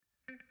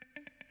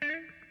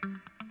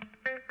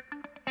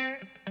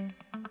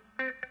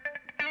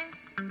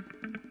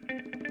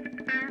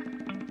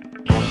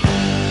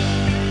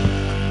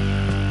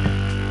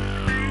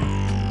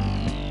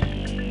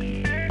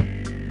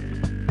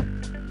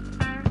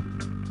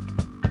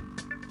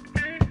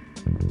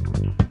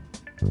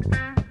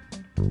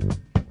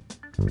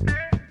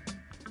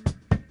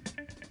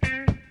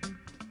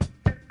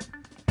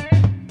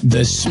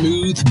The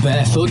Smooth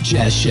Barefoot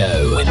Jazz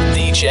Show with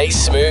DJ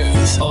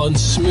Smooth on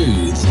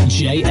Smooth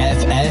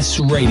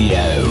JFS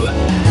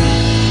Radio.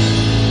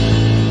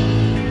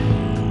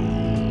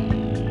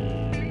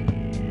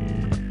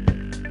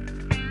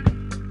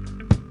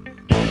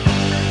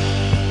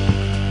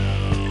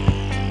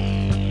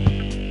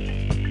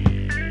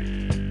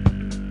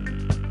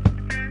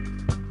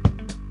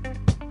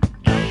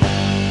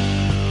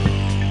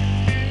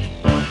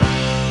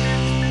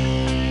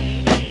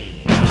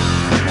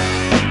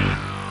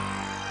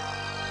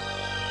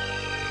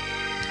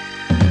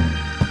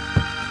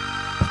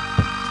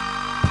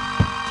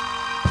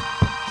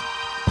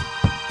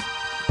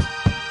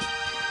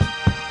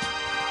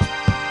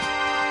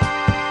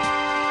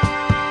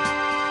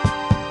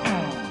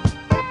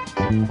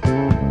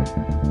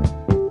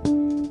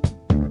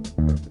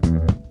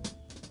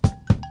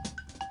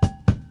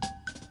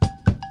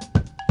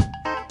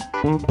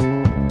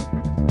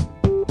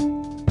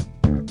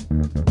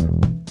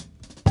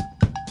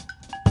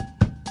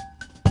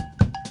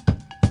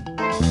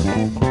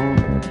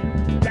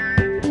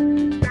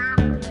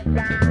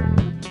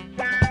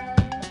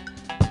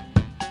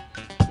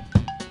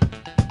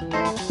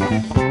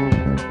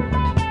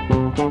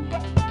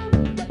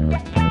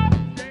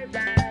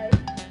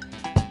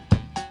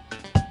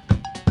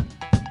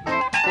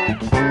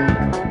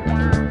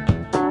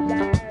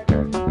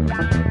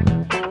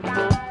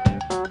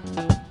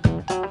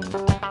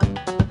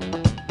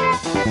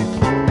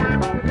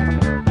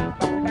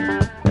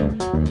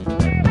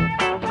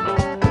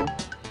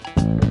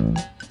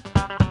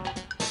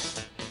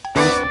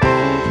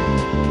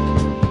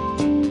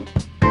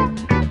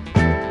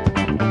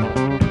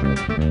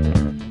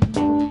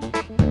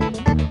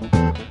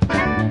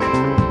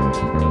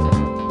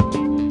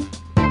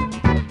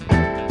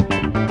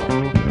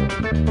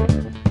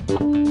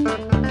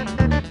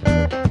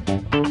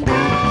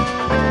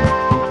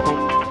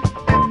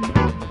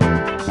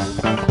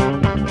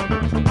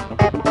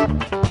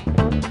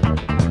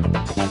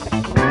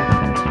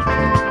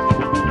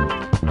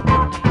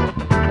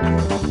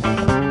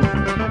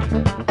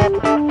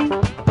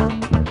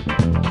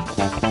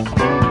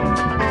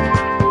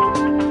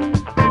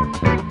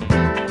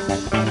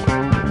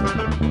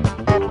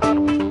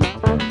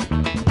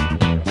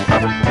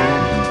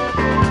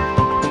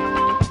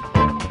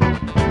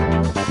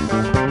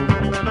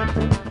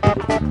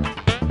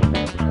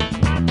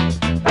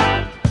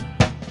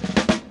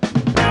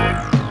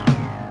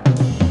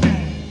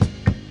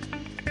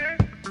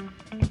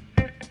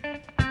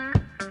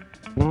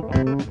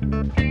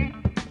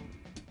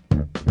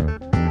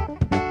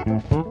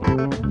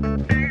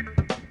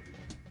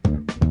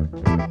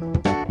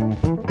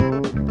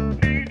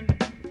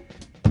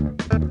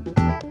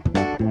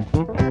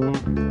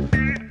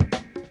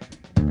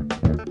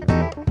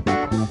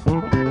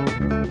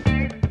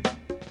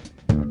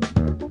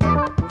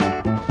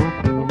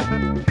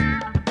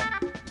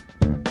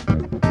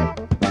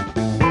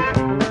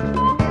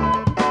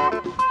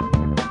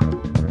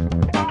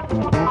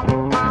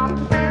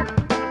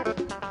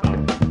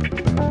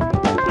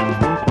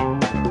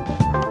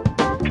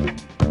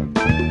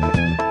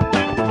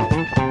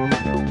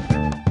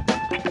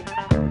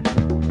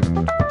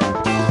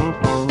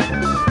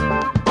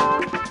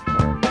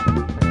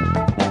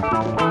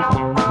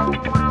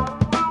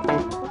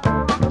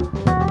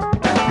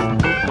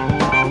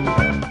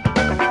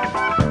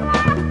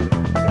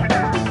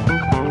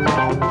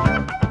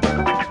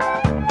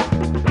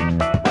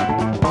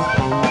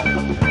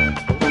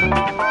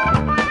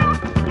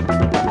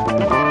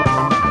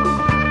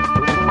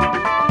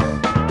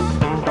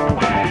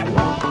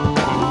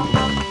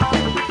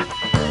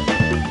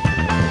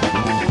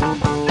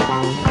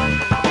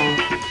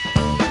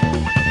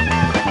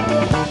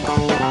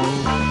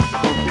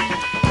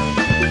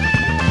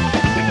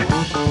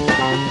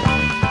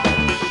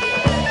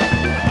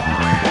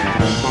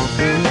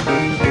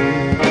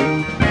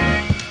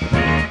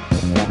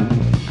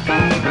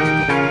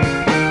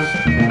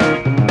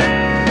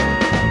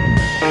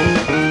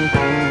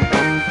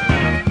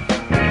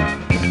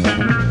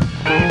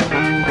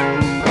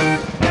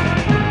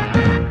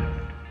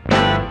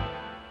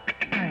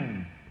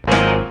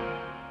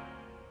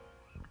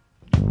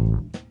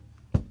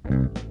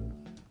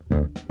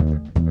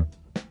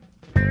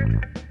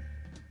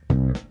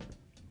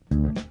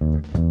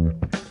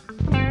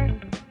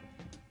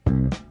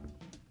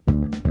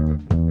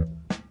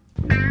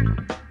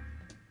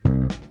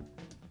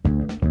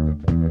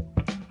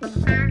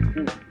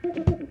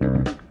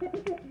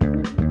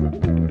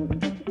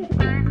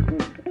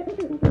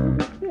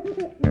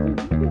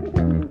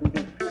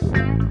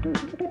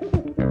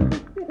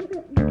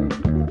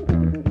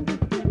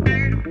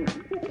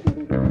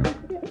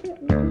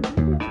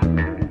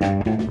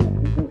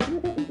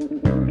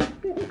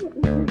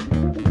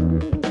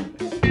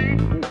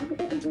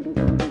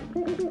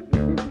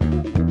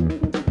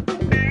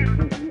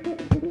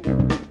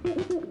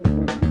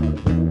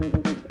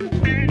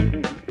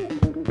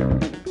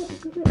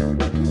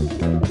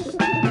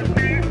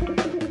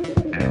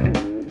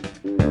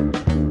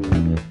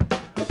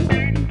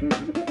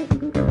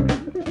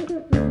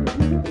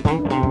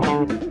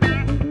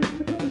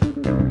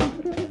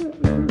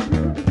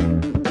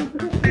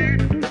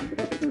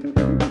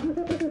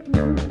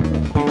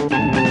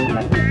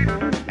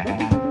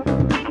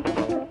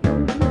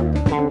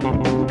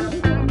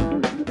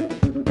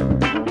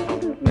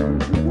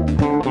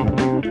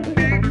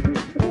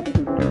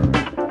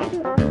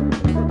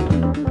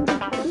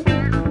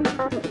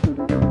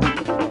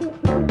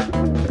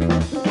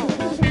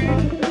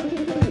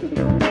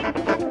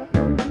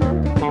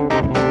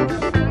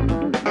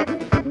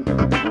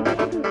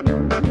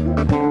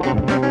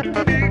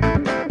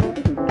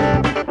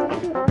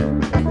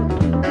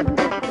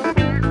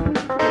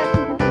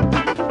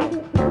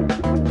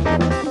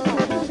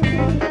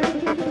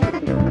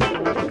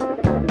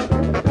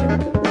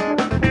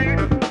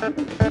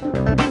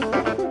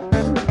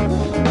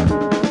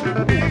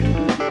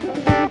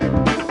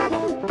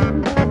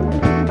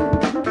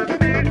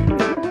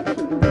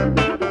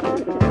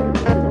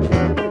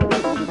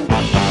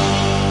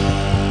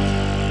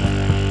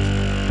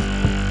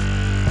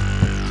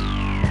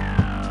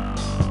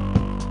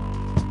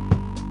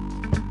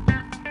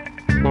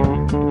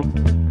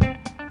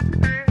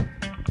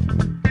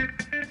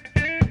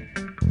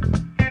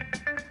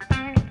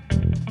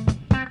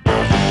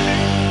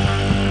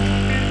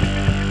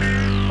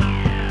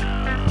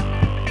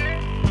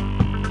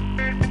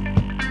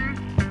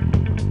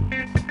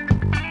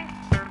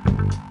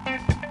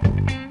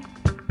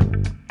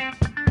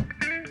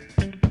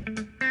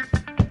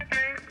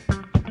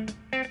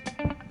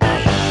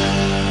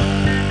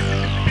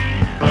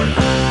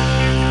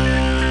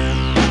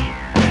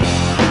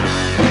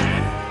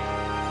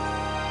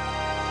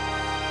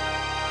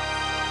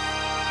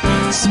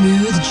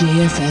 Smooth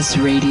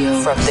JFS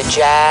Radio. From the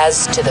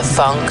jazz to the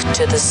funk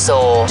to the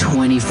soul.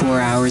 24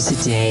 hours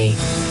a day.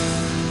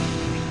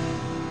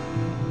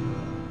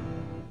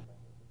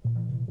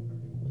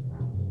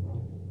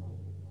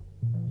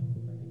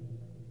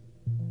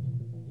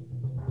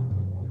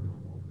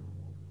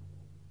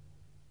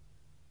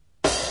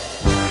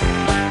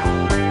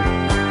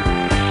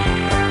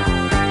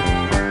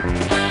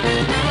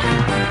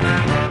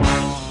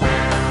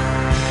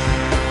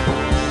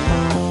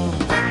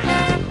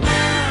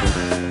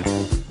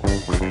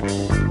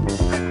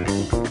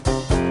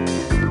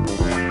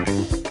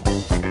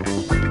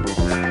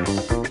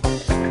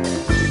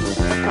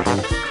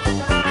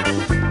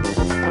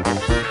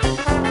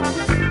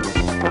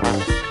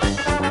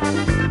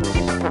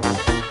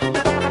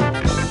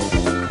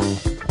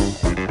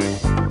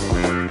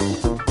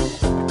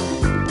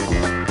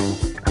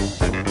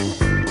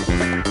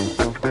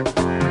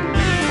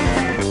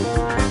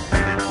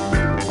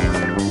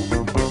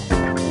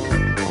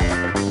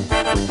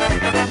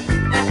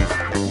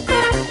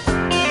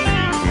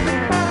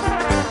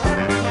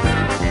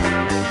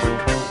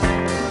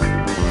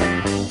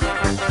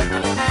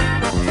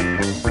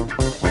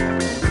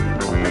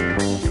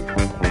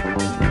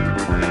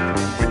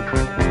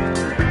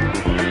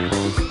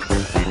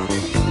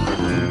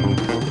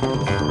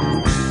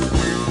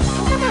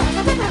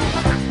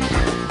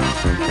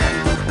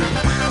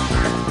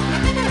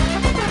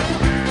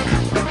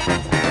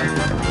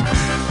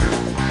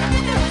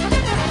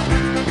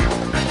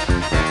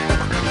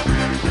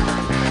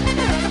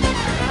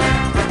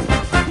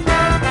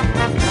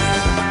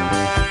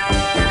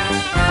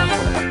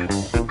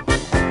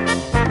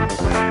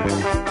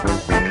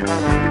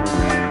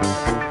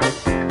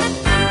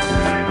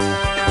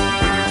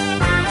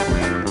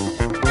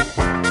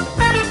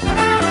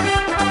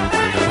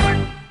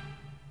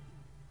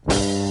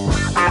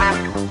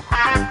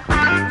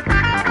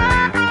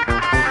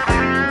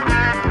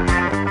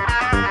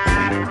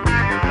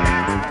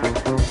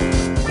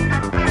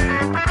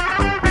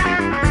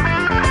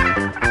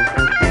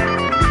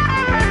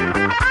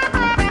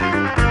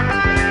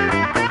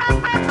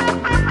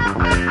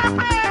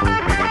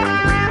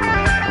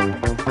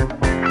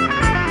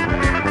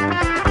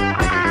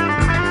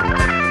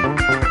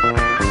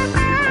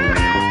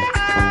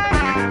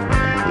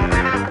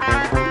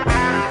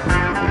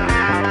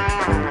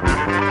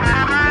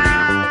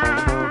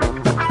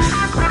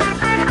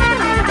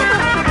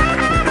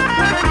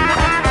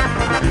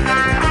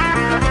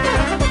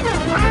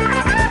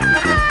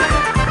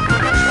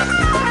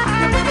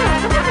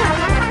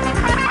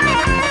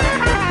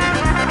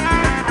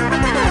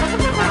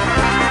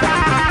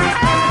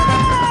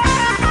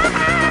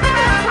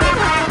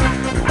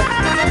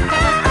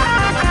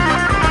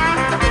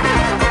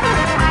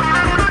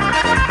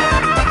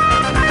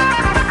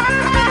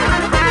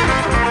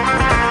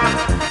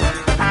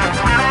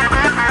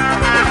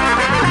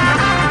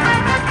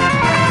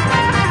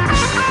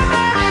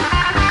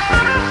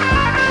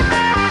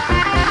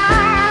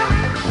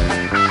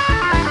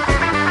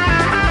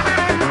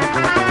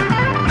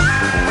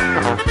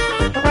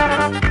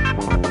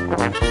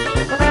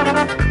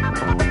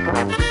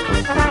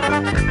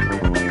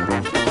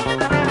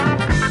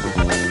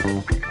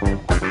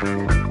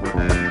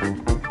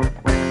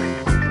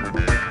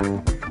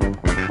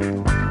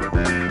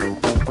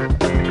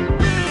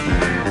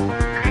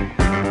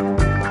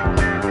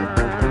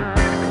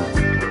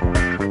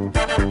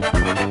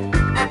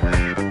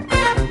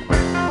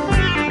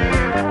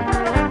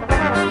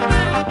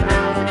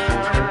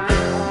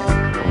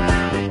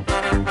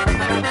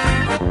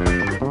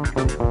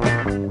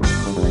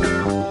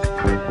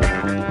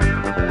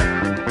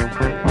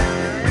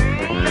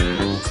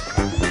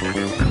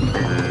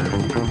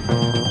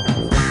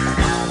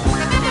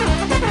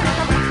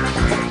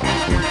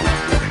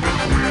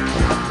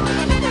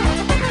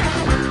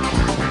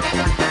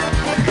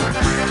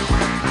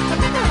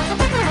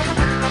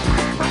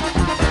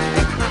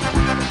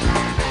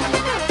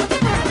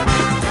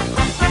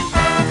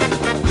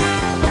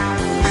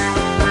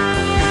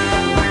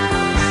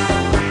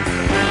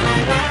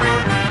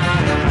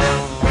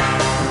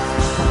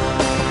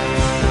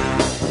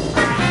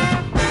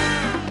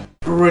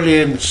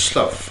 Brilliant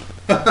stuff.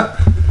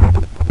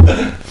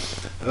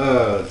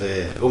 Oh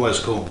dear,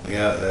 almost caught me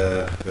out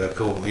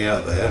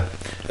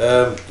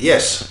there.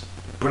 Yes,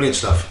 brilliant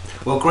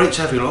stuff. Well, great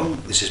to have you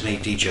along. This is me,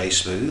 DJ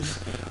Smooth,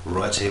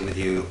 right here with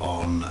you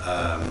on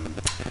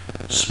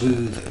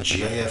Smooth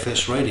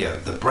JFS Radio,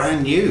 the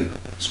brand new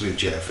Smooth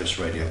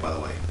JFS Radio, by the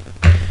way.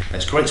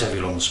 It's great to have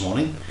you along this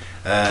morning,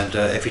 and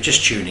if you're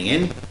just tuning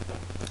in,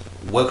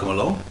 welcome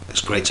along.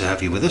 It's great to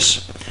have you with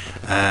us,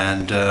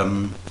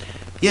 and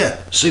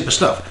yeah, super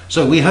stuff.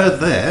 So we heard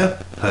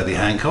there Herbie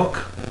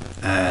Hancock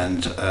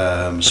and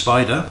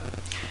Spider,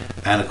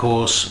 and of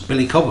course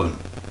Billy Cobham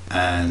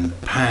and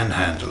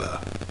Panhandler.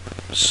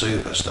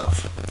 Super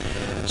stuff.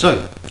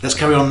 So let's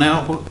carry on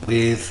now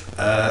with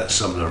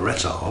some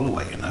Loretta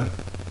Holloway, you know.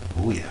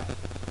 Oh yeah.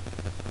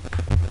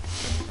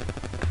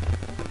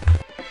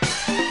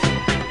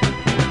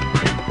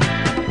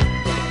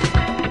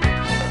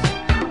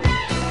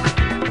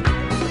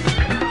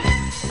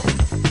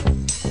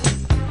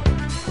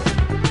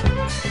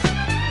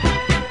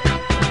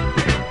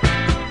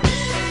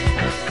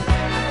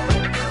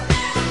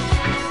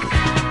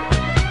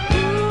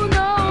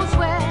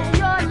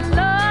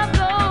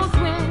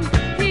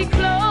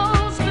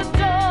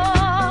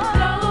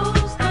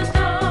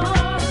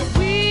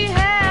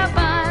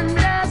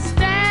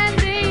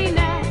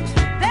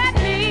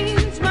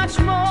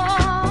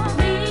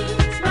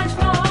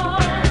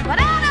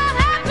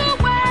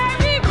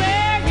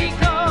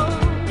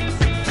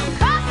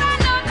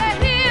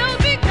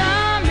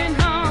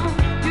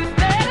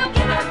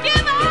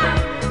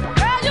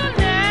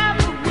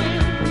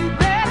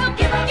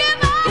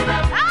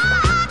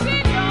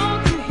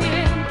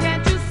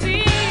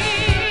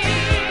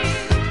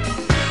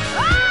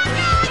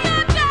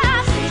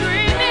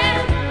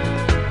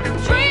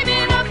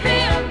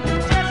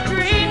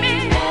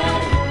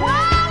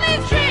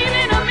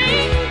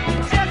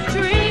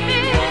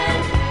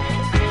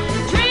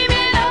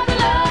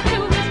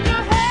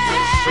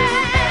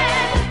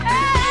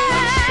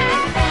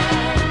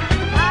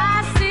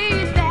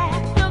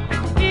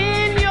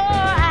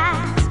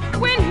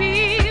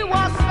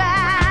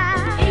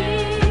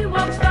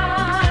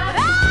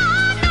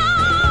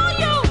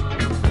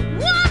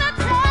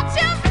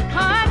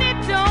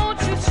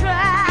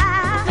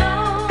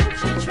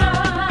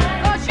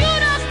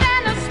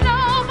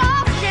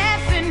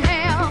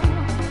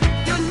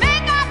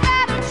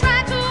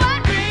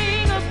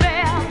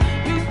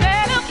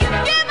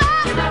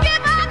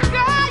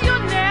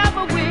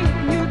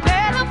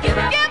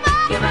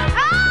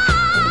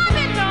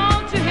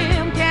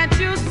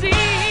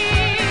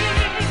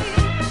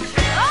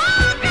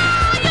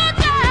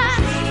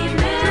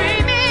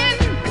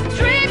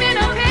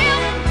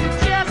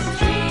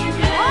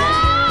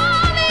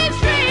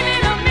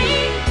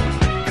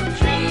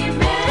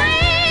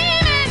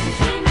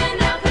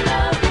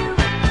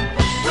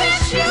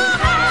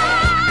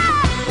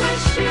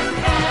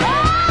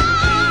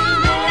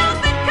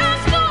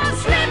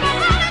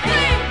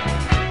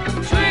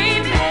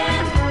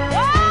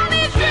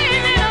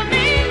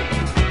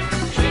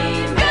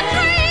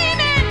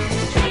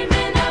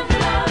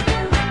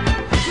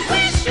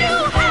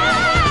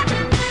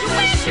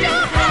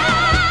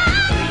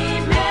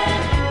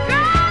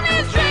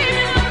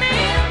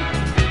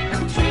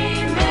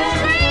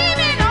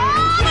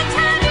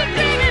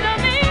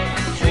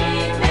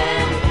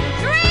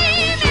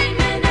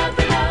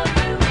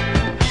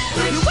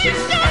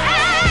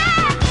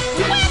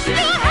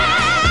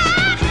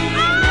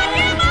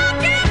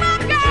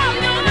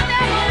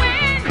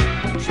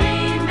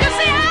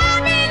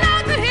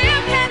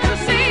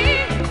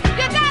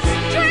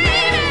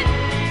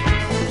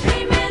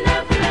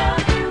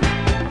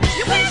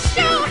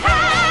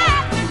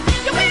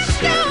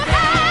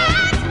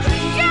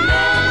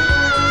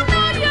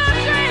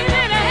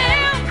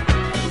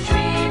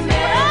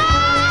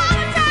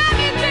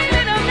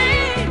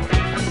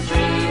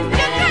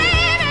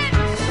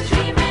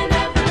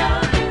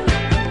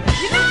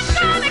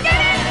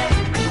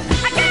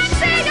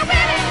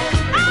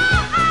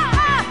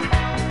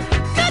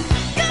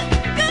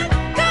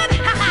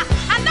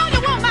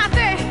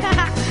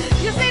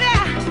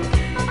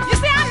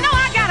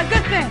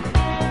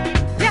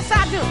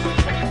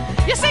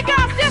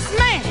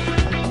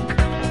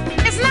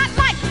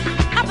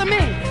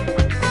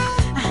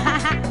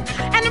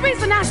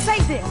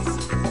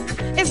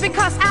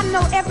 Because I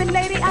know every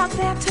lady out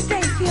there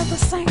today feels the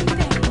same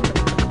thing.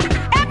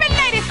 Every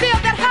lady feels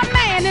that her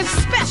man is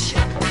special.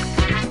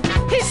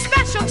 He's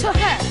special to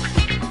her.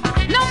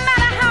 No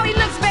matter how he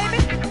looks, baby,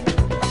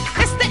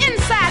 it's the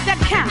inside that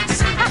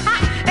counts.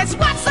 It's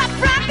what's up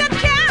front that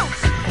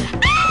counts.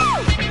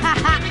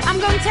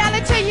 I'm gonna tell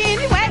it to you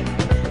anyway.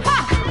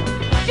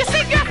 You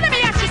see, girl, let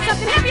me ask you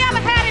something. Have you ever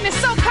had any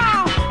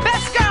so-called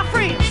best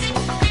girlfriends?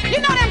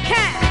 You know them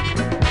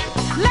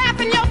kind. Laugh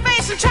in your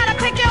face and try to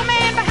pick your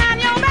man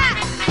behind your back.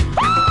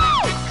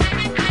 Woo!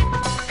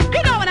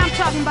 You know what I'm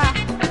talking about.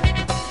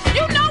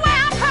 You know where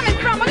I'm coming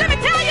from. But let me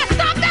tell you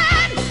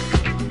something.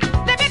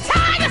 Let me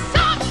tell you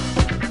something.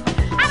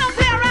 I don't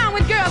play around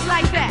with girls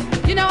like that.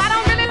 You know, I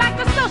don't really like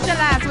to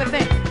socialize with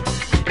them.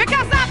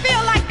 Because I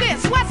feel like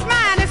this. What's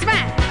mine is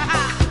mine.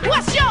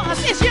 What's yours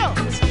is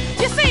yours.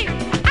 You see,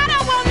 I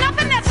don't want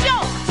nothing that's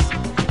yours.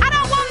 I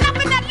don't want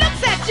nothing that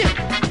looks at you.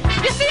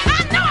 You see,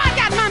 I know I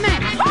got my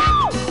man.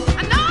 Woo!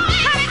 I know,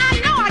 honey, I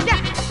know I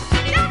got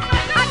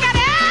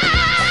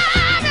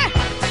every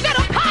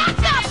little part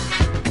of.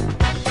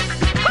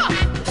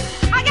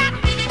 I got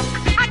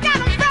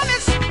him from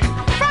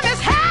his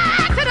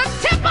head to the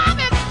tip of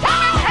his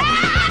tongue.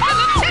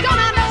 Don't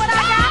I know what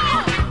I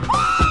got?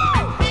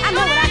 I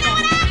know what I got.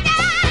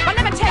 But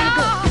let me tell you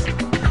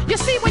this. You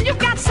see, when you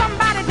got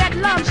somebody that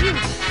loves you,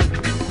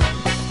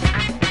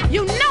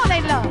 you know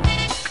they love you.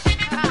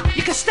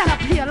 You can stand up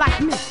here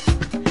like me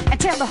and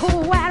tell the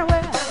whole wide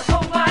world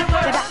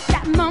that I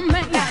got my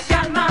man, that I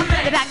got my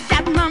man, that I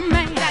got my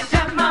man, that I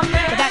got my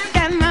man, that I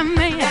got my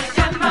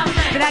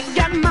man, that I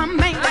got my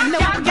man. I know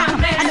I got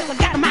him, I know I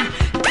got him.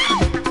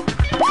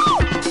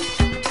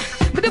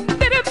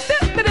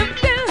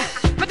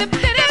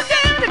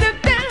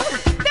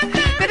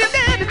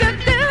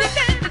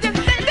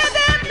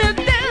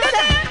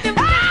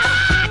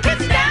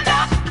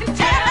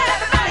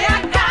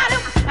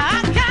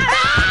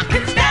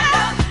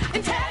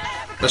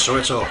 That's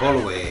Loretto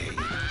Holloway,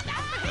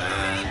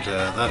 and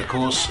that of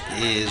course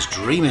is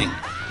Dreaming,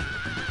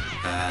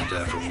 and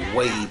from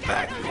way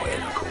back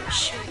when, of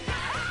course.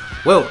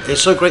 Well,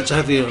 it's so great to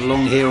have you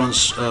along here on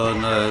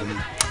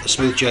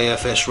Smooth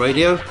JFS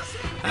Radio,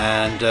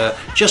 and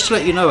just to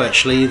let you know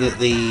actually that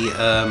the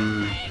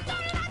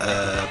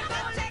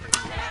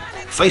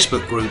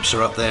Facebook groups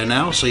are up there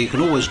now, so you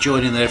can always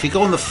join in there. If you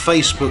go on the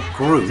Facebook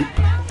group,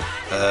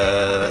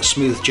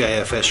 Smooth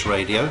JFS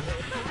Radio,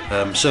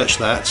 search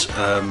that,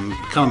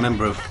 become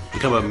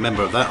a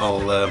member of that.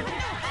 I'll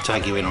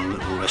tag you in on the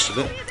rest of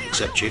it,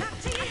 accept you,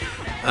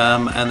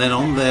 and then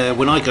on there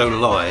when I go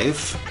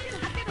live,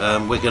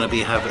 we're going to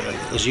be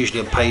there's usually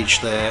a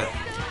page there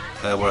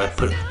where I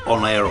put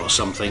on air or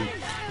something,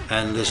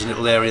 and there's a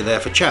little area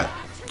there for chat,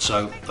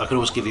 so I can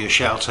always give you a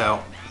shout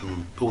out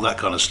and all that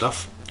kind of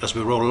stuff as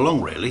we roll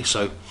along, really.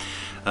 So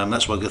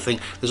that's one good thing.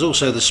 There's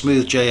also the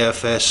Smooth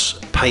JFS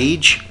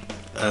page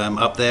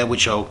up there,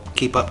 which I'll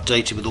keep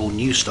updated with all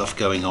new stuff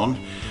going on.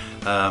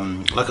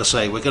 Like I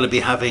say, we're going to be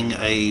having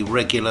a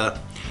regular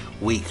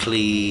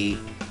weekly,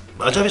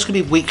 I don't know if it's going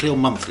to be weekly or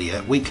monthly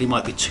yet. Weekly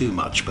might be too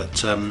much, but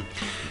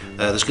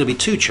there's going to be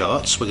two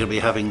charts. We're going to be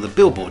having the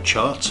Billboard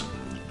chart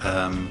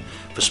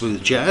for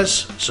smooth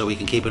jazz, so we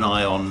can keep an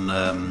eye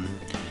on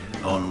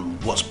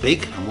what's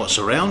big and what's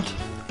around,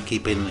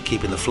 keeping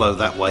the flow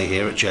that way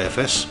here at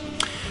JFS.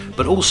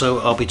 But also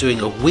I'll be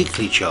doing a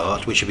weekly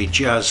chart, which will be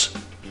jazz,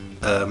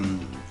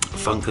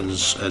 funk and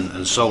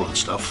soul and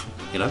stuff,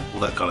 you know,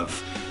 all that kind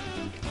of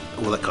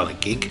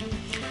gig,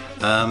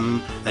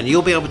 and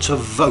you'll be able to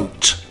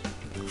vote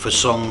for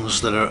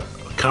songs that are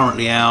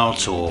currently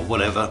out or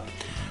whatever,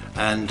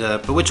 and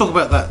but we'll talk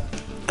about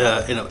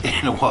that in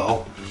a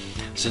while,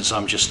 since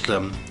I'm just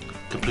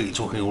completely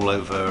talking all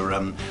over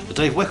the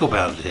Dave Weckl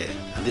Band here,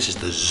 and this is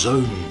The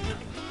Zone.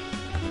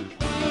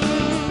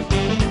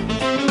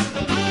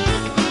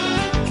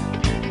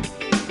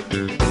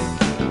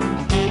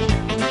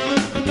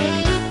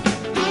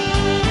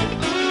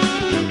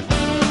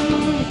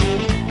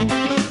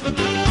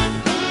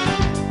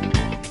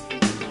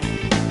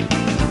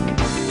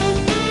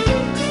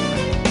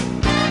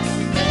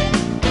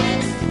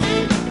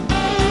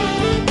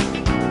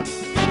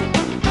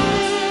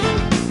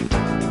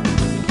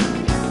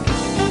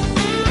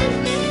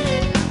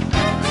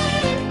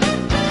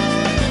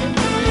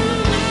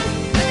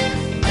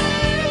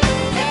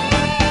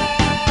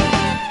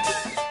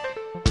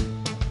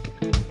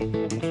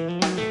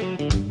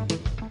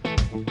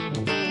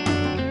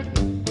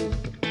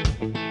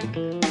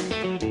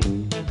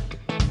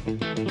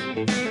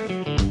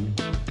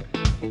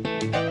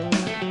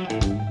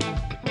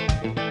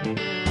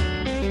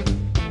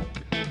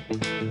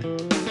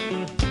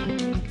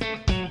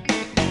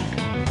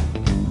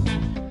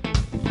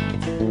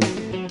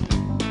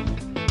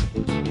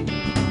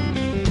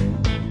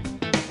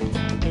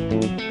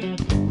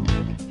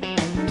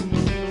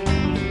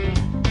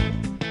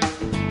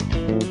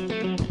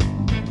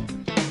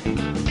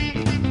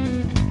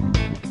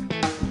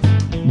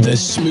 The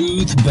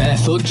Smooth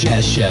Barefoot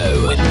Jazz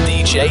Show with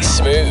DJ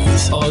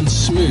Smooth on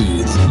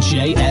Smooth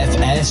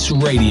JFS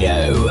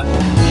Radio.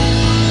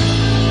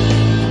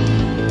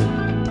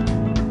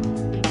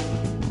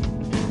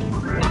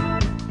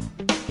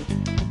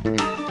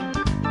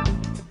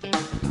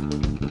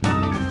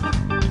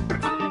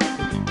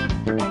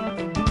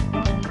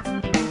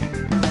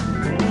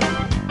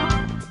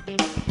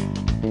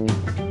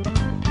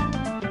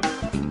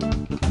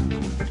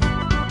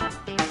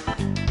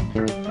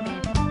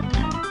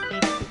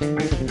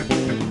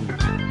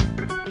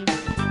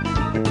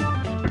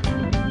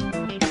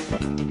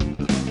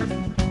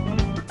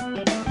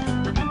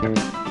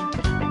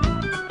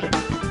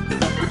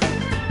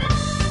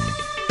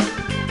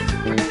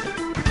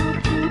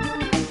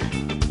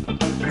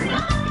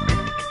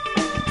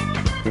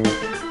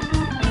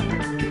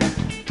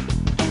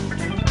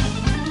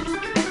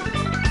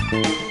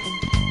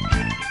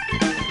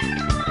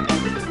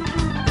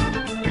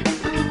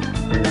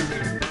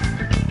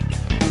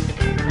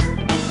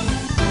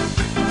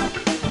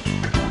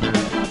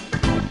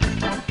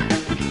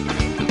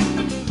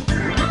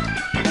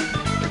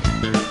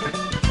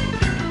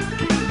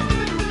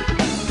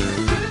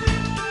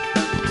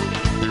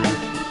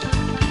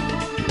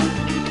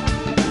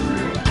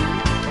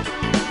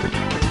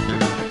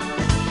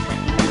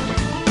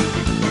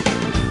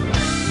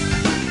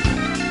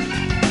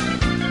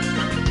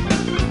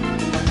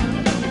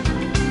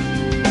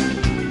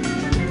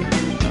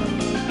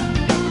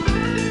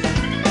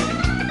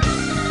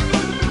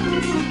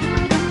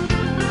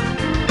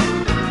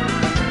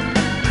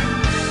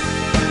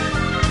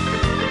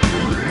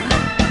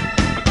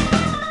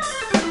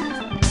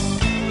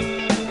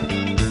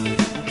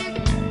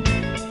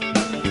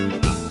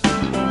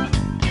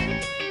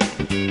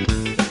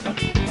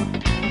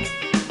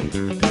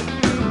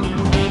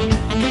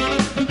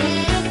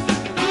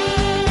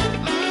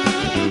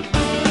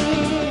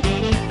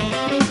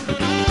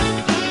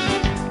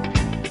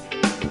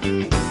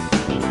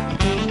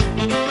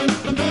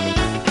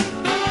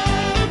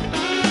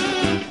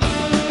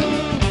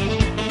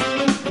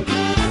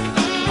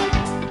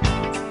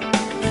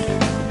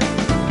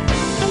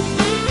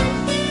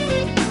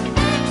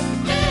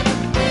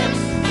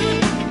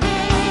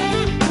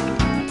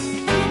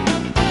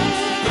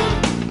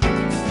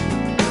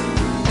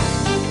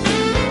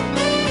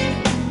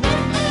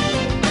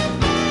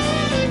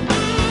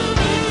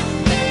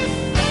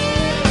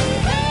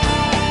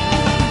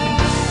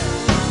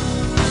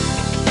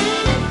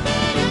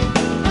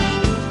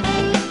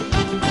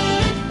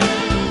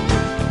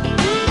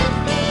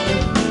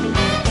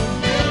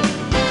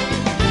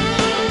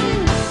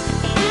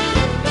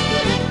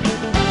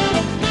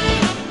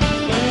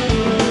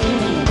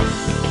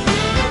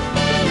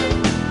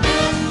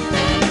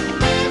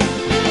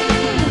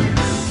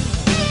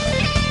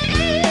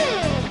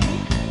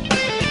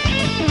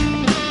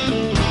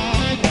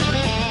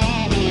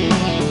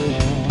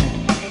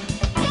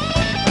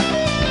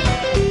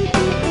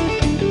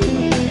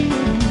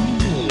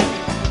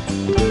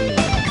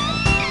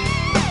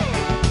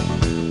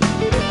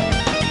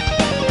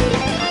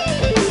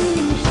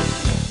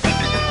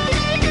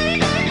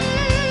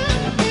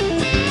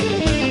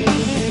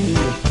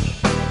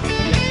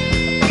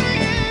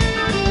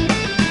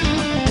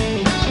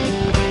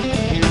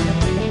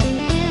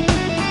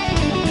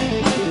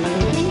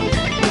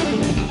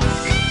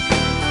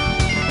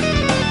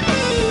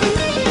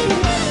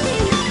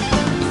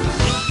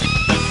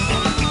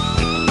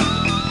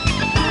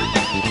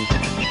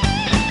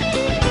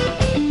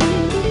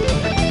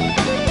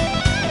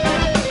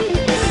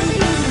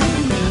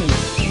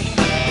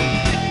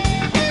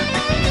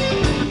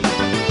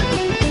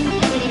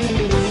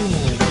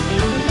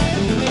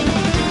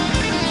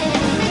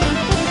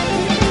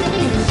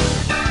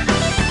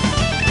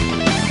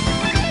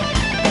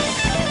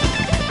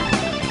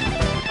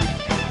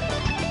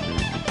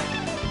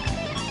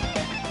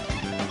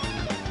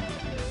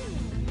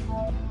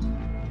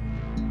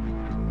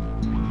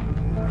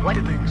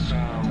 What?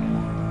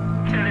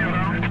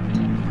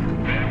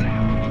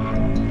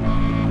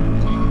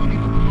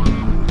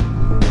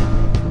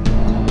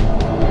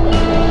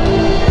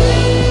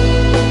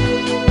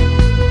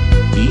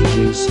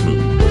 DJ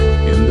Smooth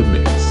in the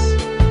mix.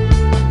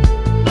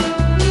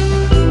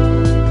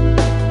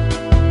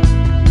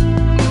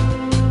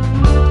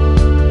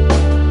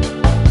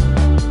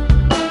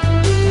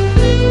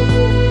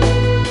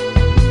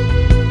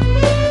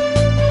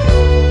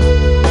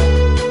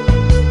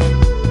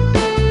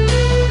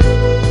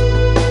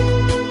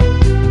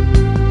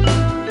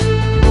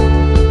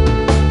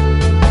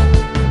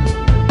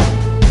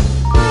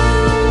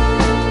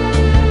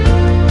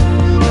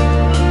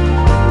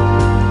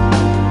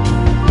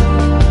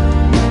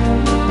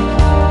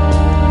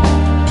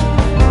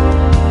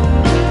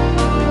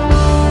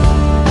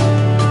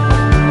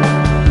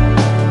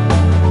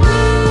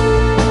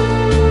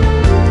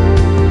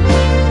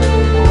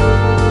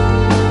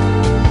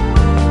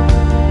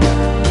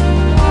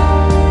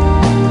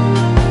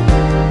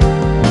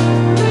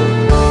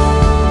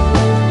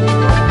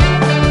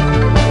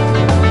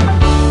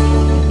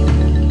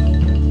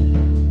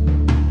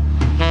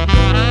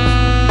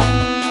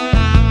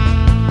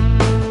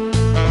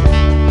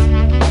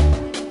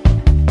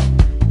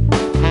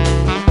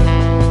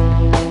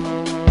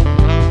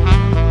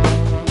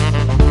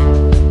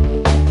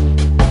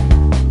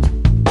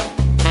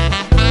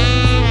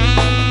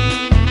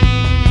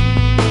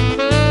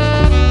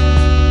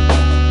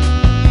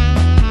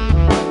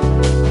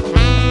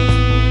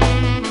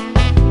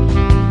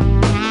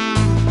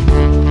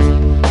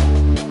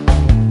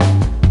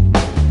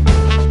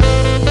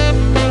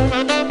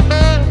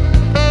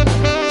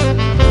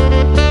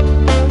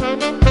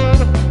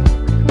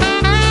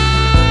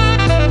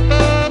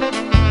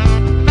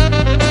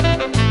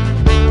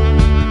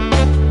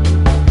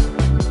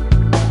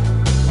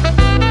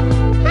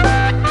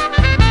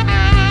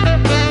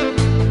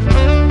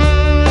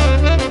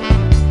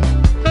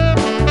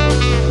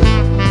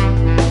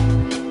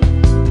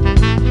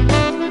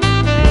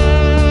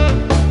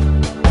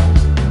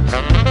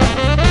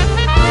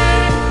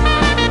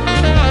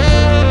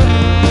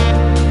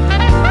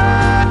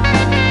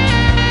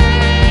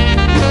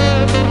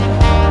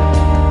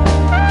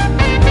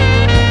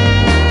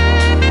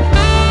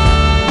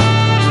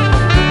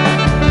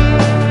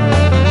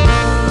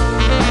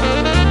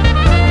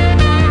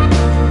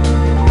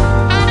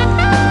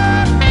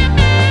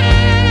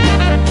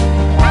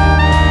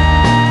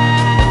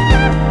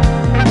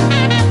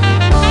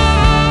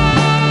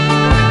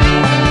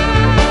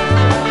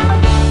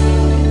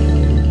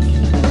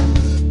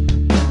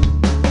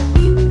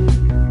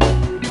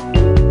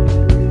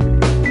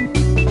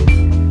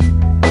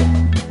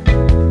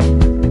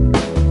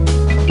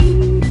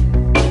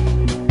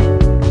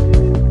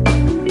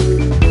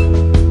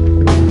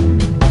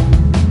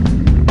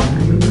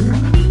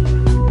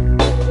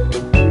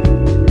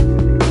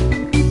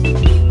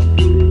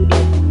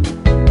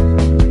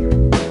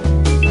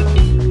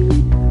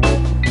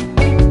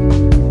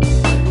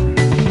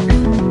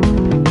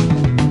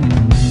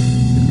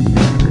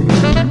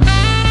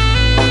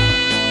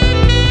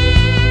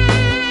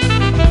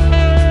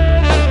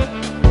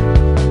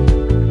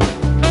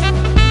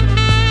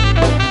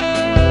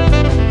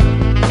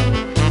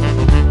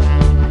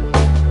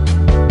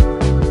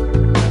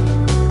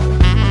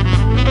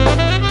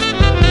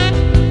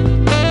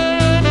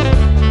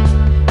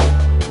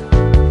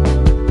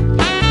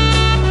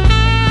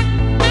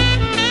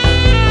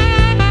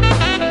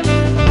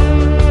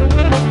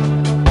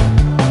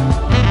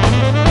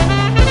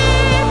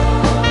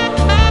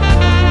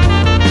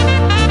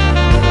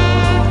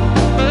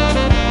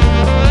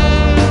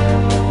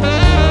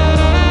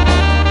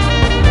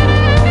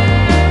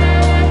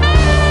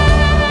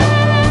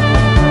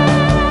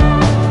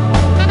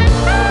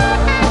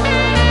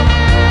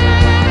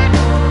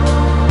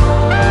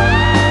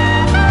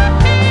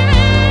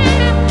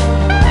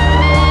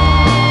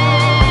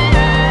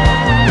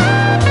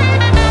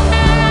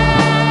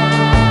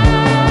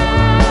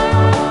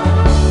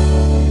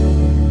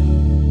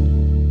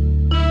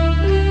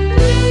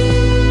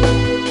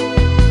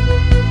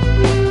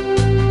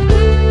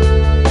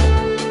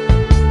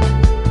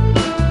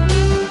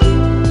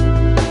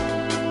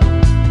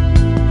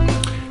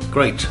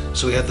 Great,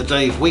 so we had the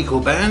Dave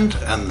Weekle Band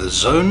and The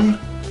Zone,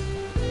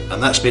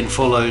 and that's been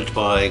followed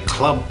by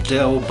Club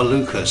Del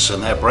Balucas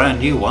and their brand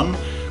new one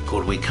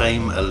called We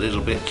Came a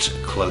Little Bit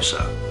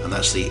Closer, and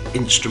that's the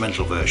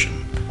instrumental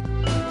version.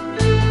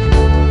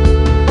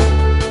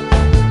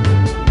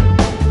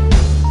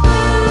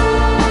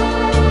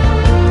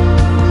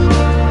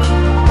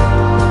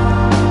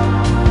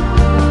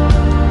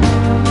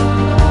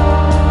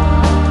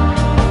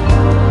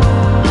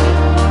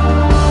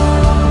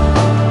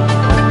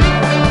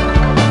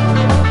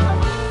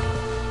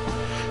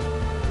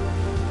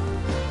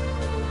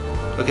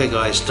 Okay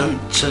guys, don't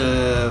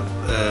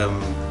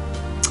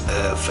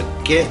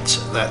forget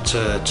that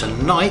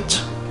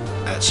tonight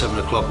at 7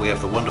 o'clock we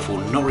have the wonderful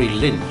Norrie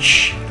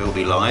Lynch who'll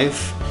be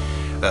live.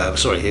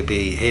 He'll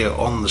be here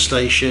on the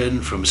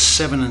station from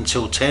 7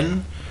 until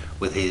 10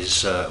 with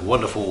his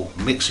wonderful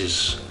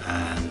mixes,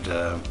 and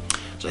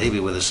so he'll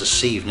be with us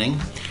this evening.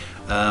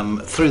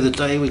 Through the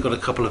day we've got a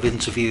couple of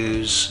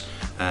interviews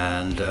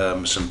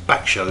and some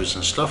back shows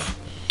and stuff,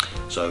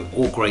 so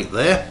all great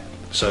there.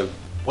 So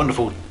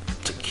wonderful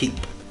to keep,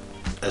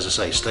 as I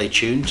say, stay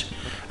tuned.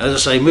 As I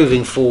say,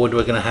 moving forward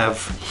we're going to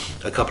have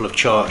a couple of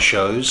chart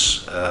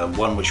shows,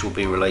 one which will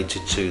be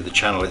related to the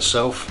channel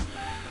itself,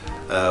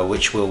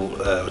 which will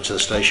to the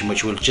station,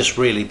 which will just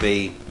really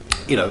be,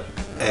 you know,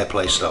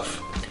 airplay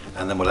stuff,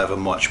 and then we'll have a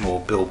much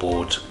more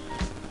Billboard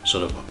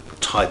sort of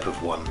type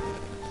of one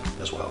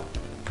as well.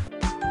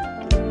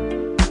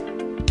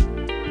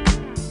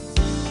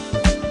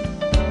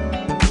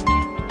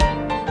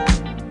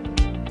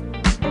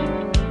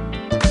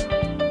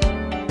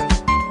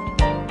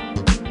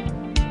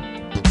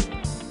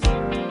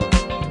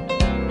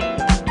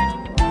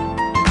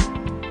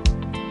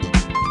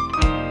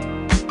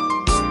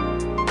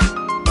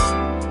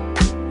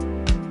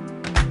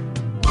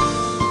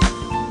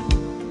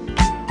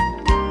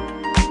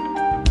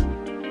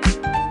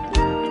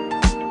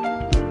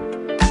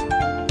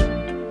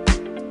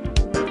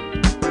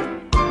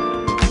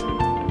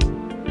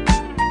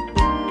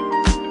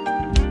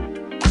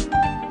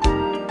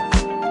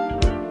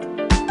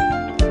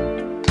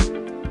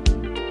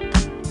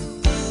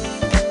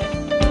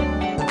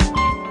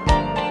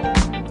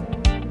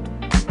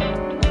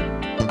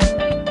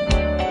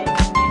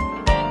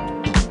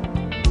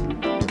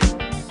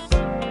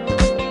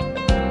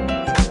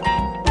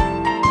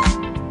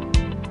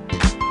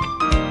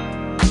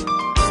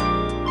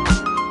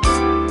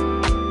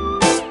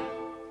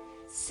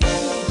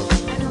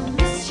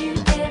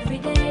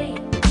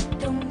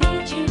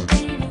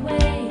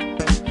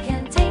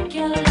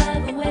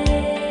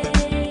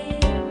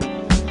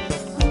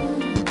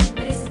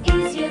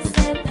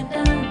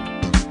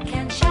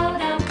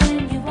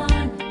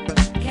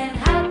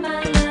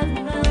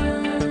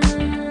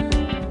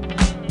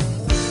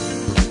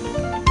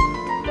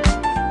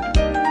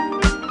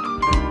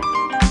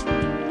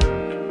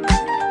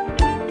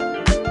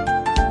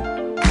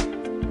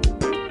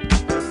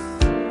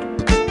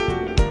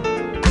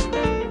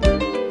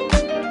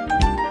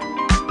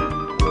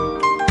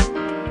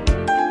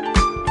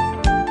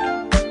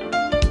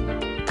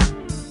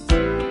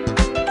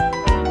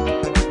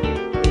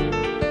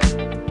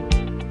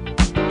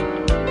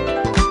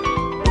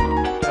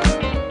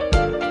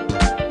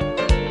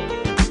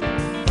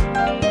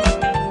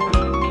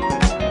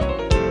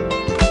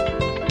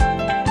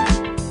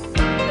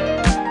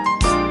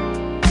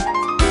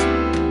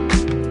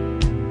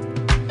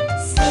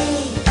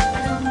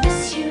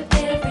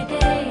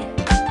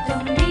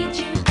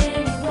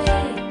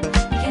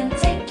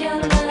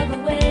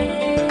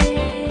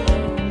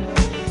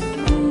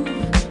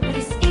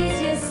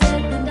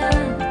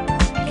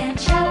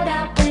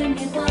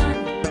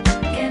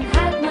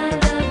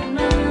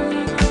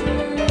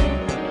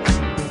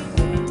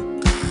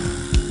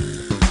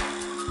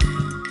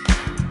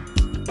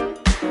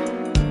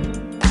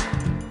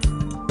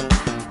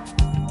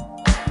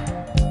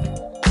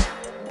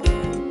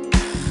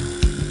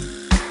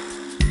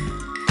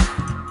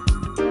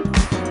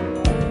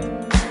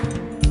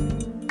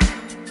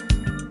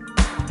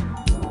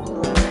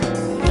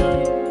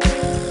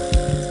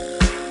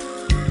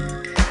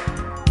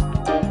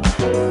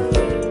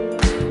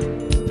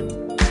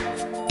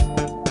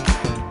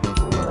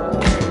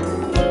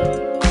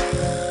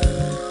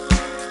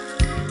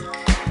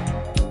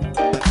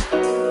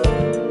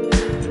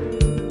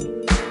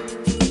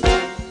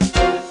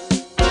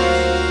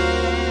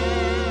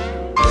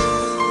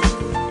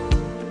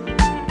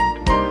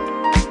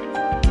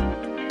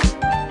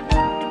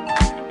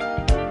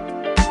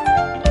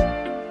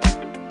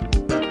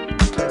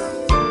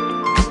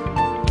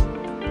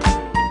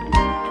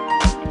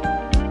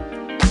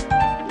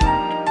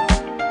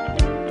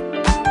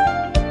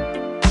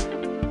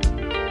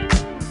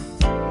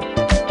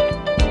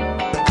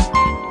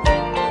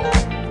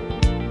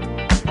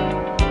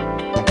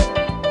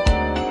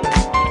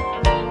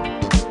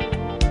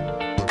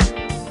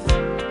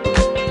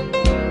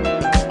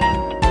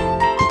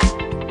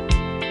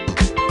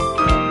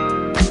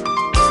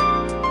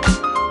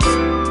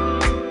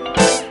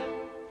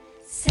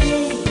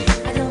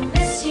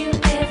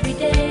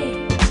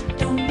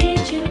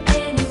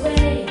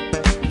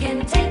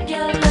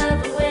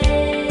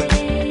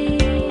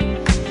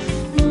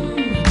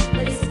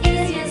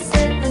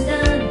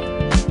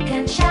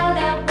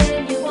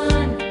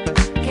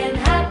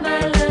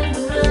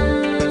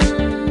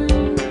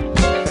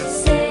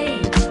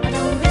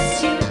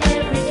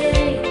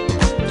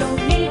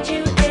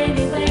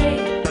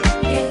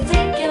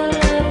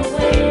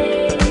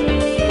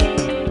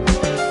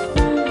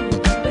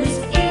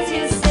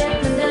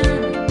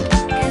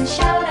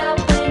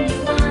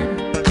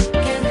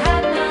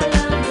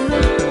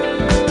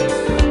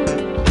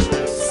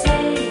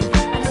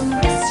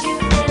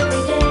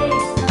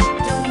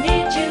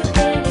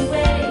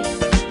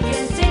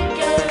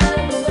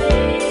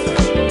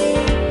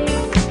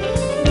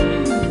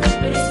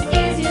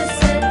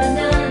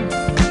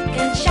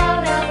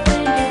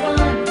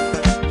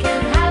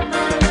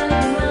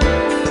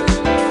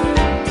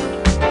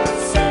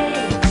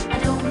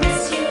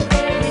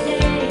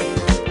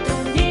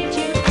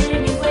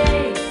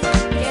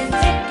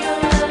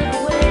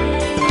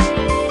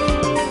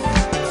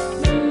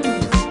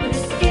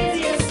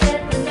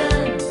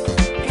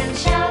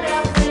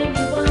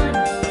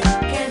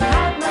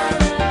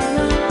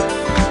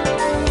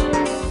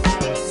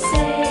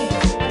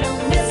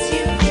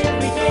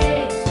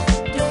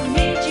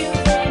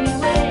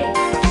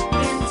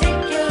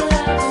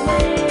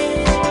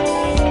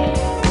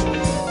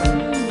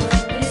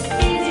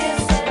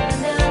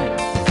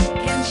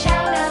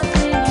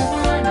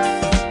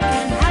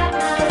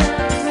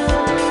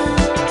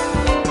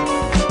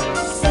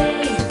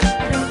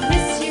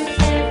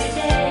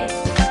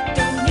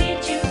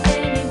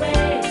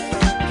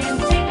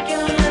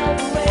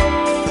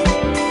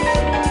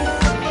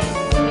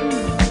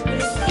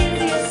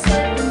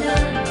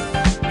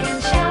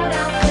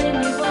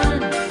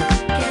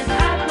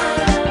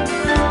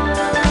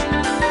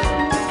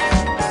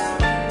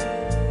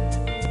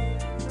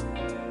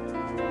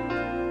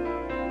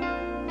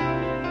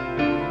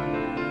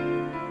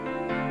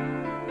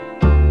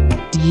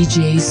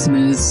 DJ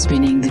Smooth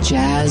spinning the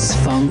jazz,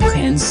 funk,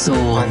 and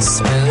soul on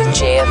Smooth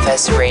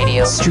JFS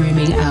Radio,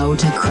 streaming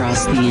out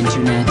across the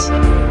internet.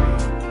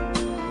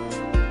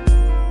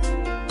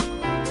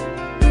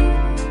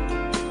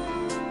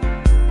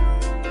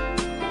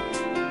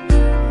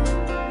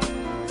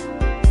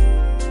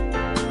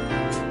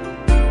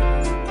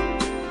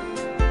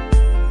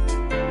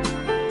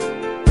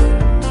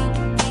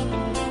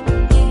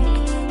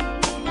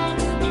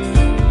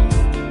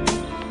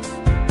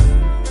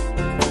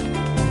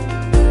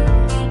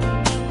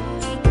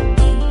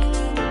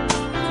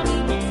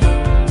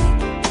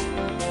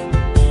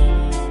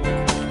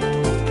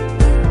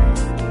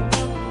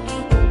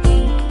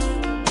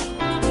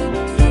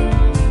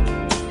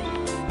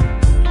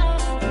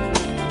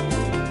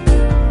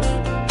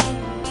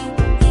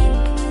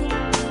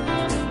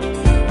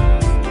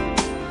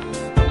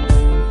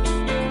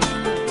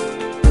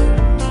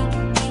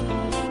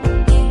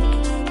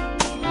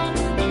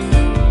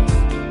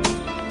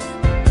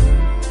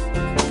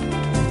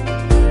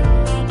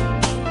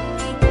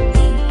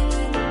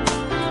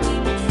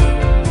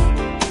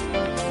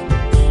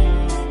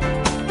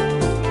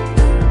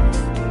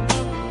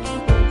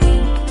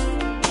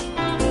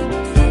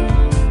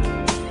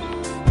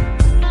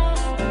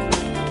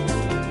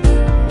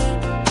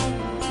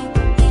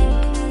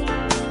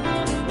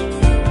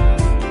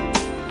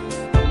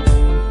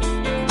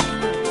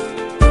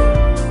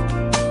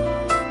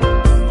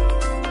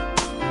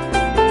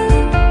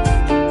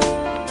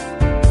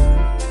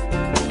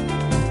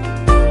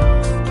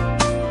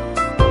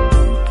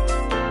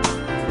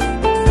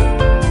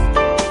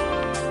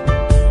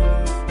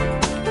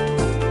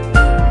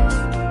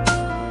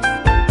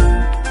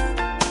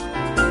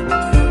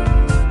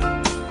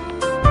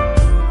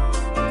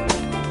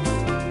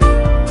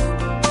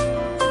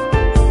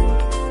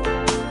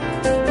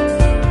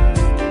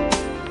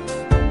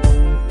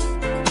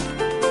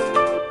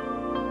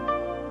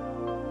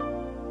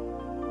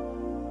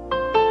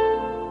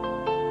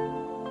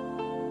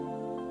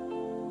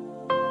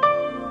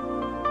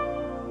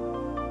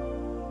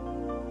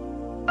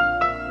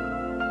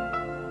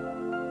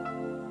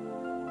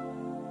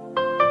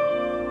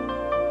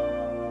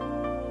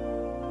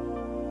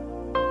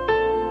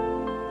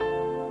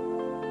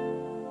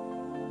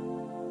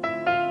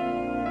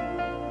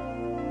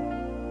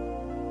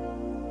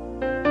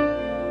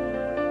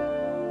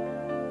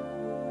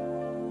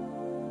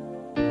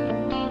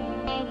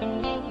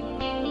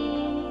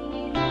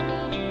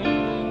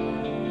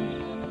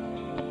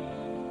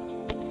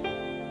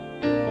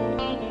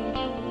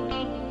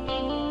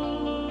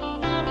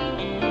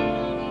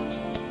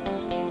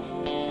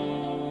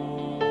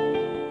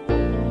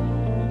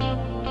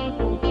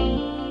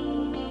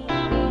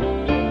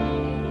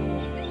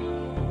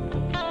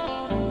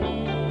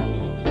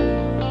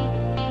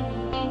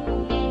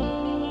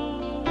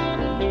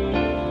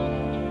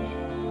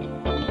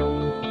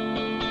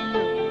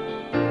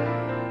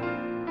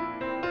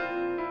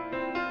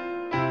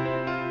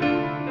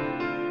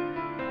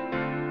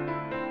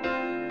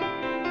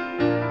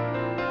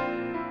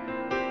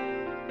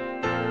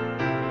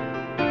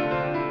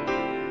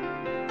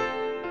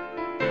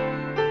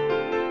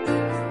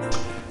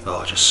 Oh,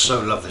 I just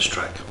so love this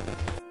track.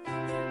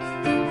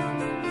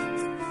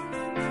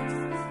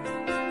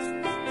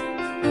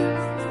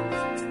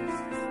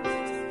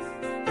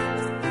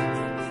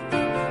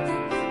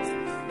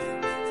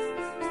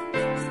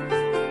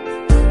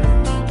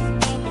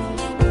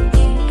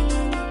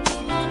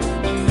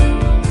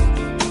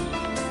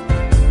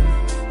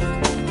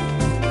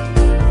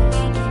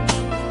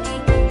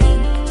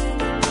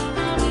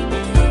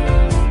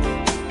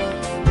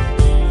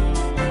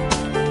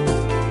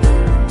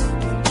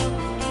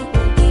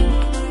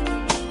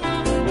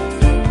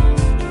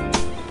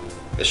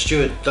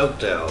 Stuart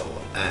Dugdale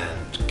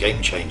and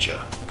Game Changer.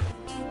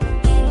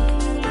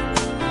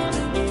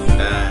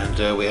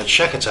 And we had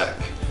Shack Attack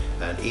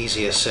and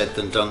Easier Said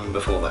Than Done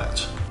before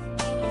that.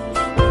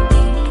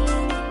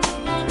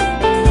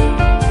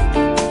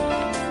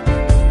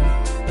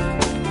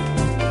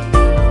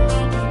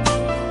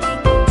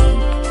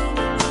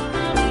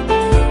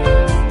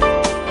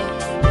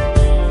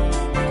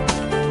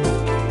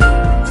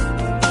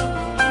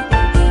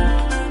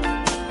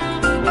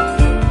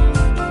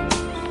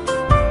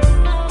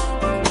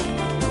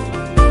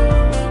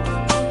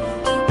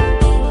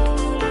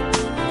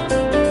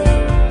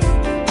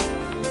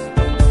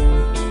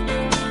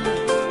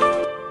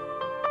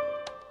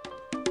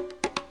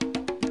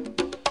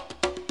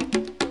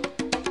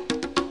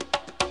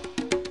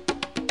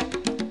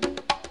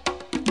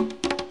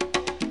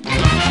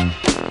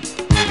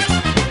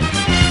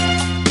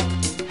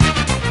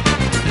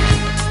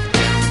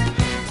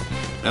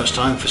 Now it's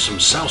time for some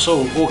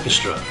Salsoul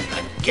Orchestra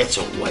and Get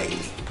Away.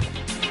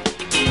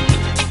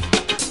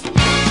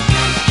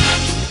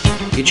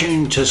 You're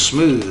tuned to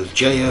Smooth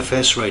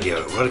JFS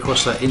Radio, right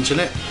across that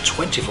internet,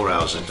 24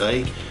 hours a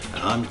day,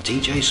 and I'm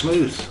DJ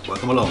Smooth.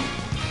 Welcome along.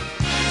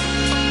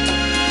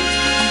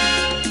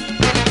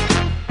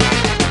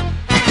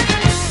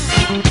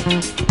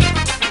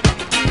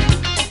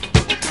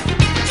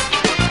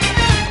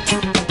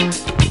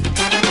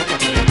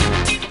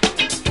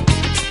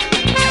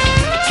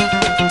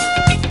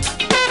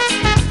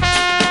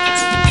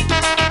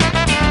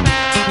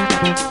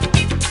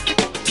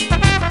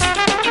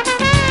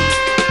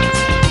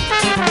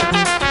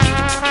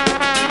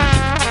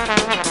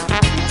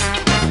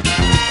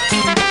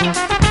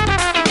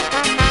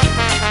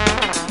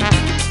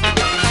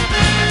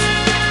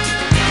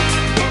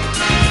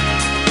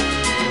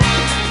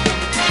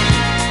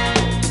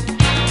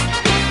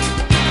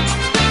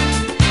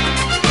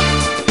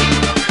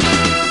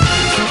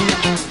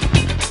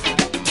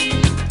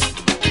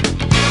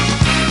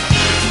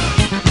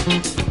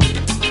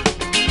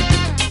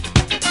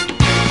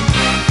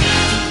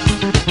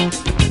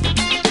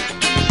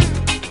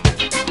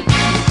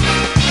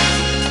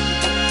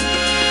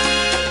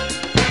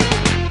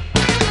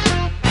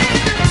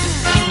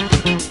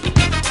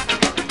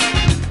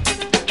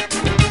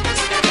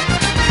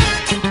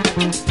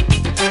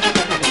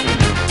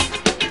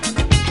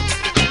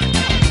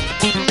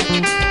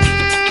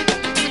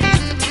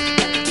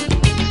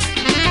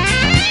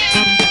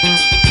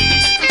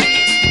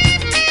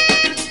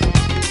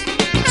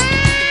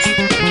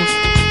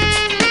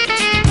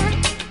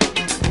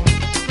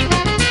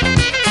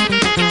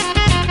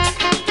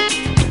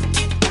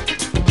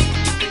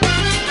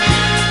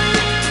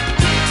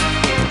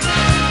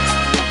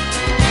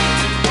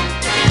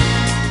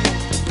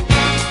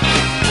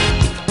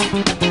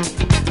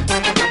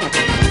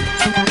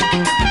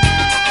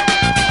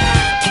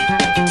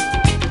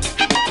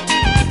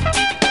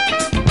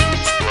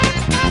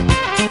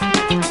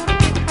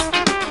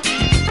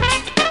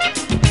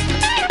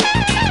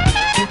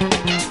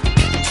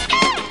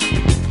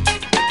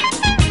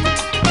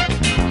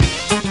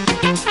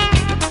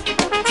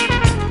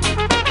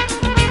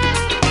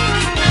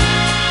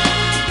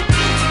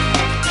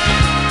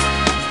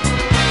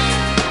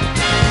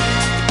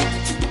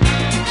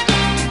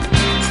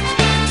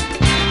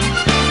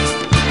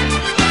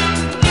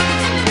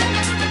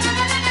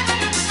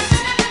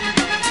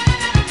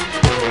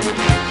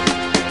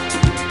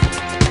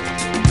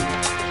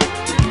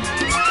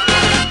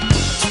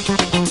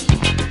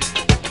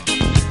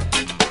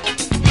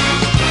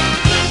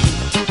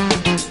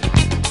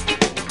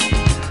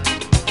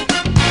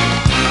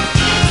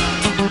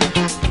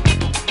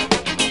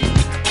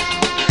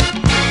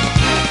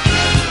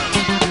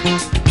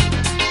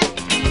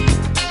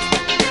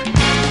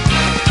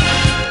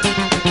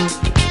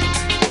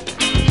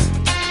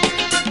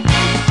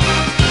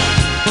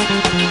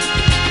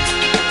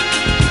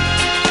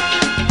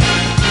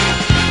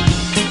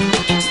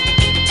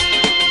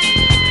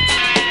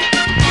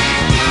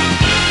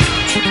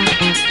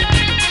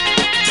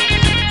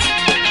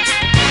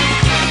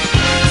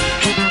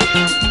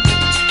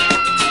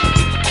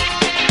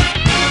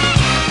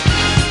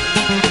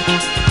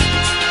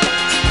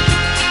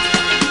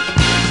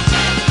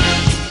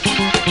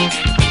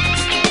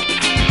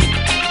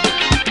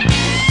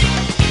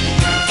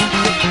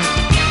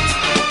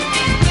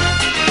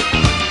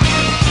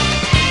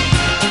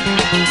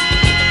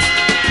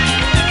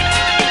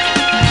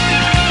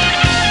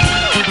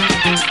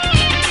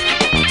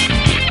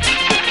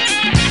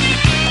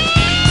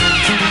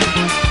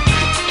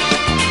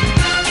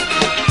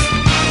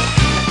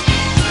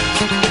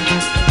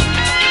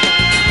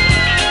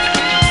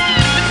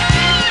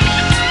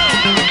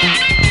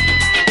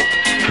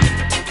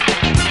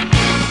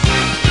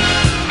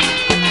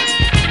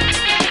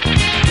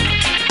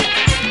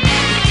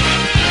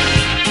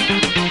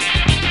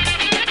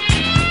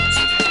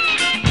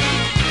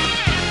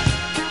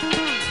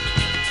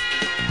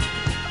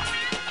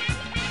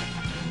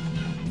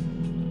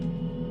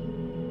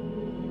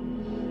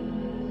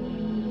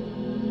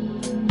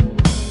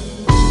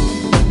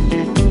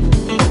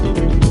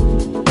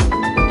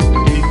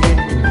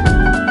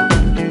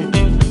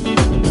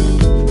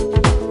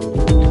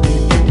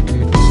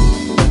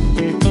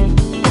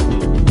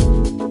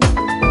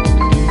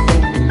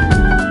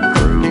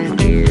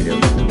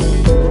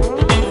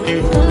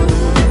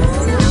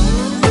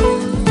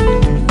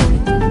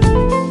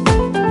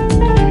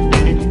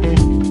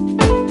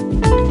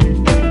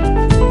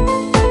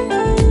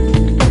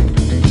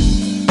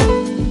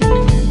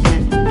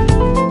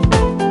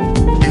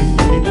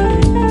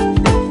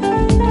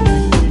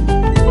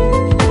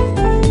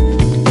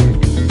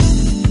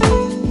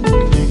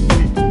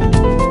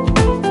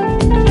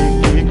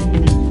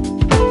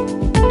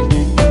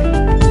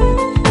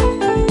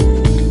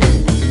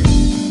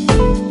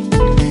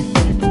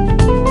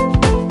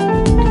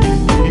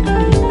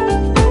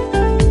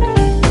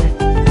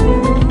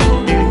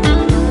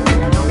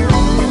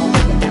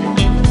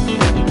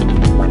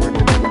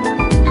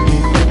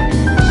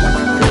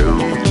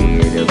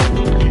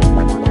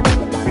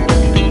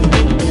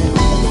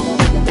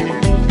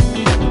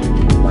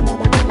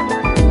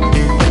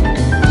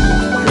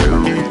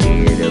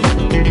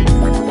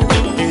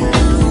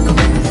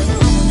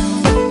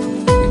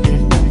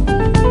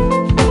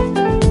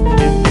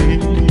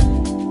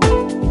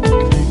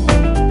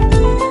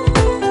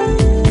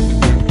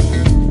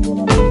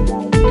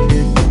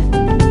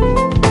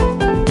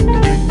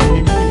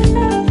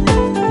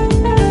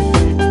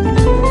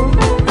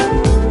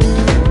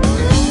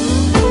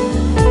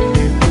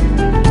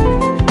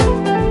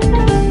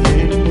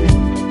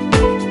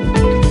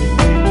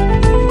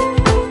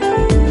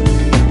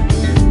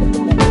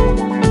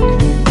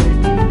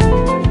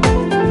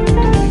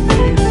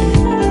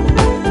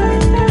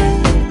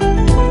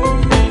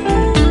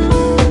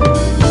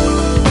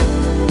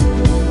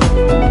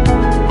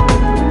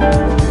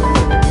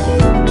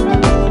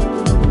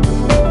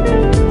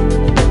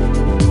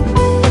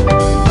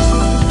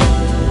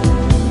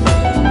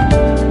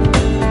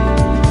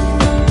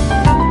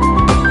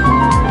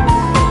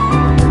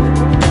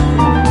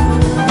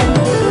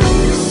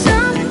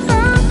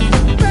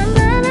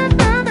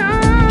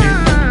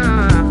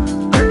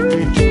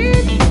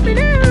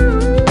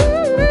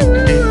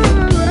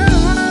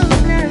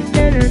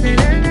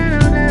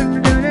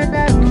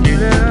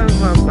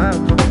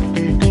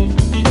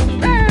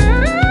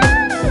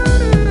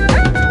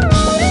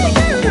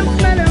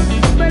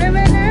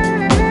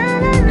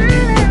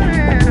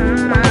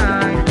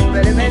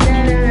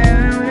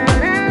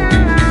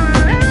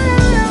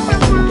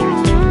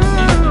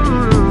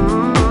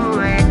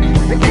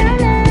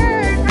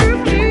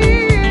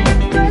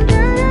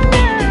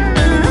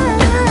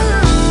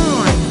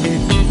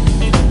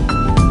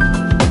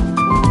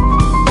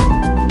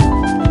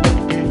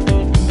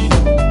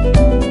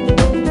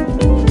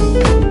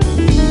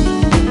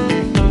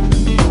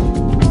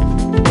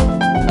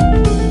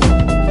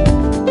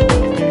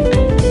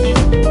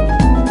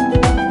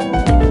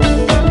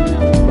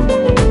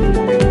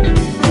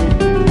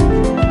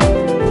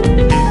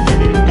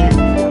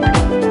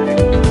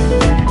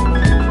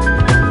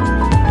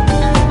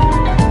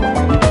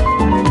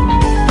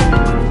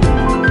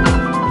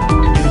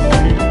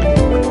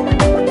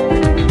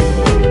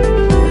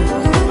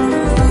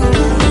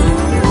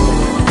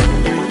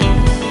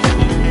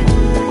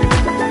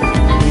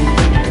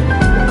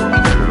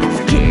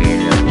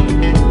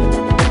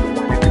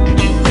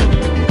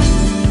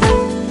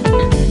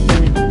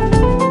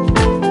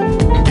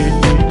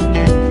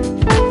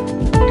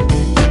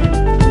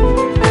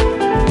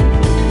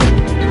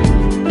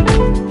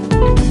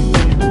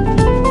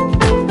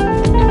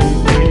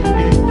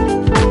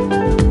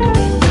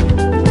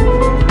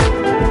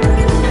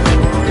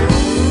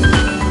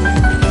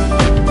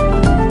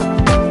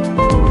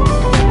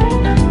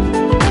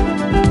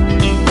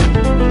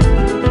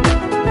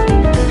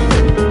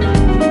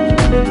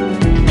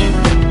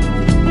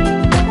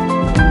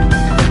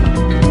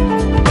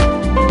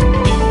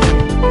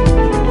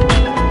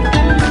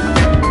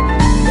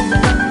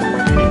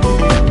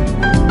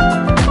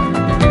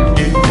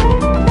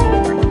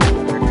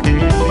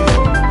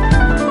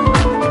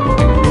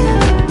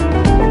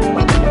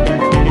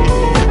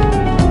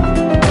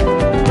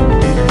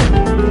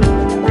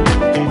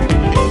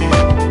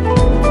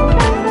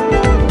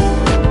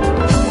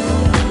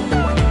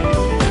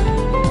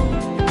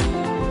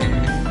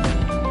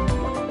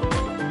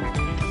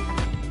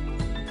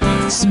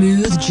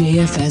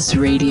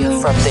 JFS Radio.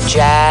 From the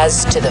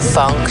jazz to the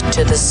funk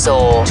to the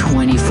soul.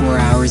 24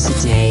 hours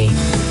a day.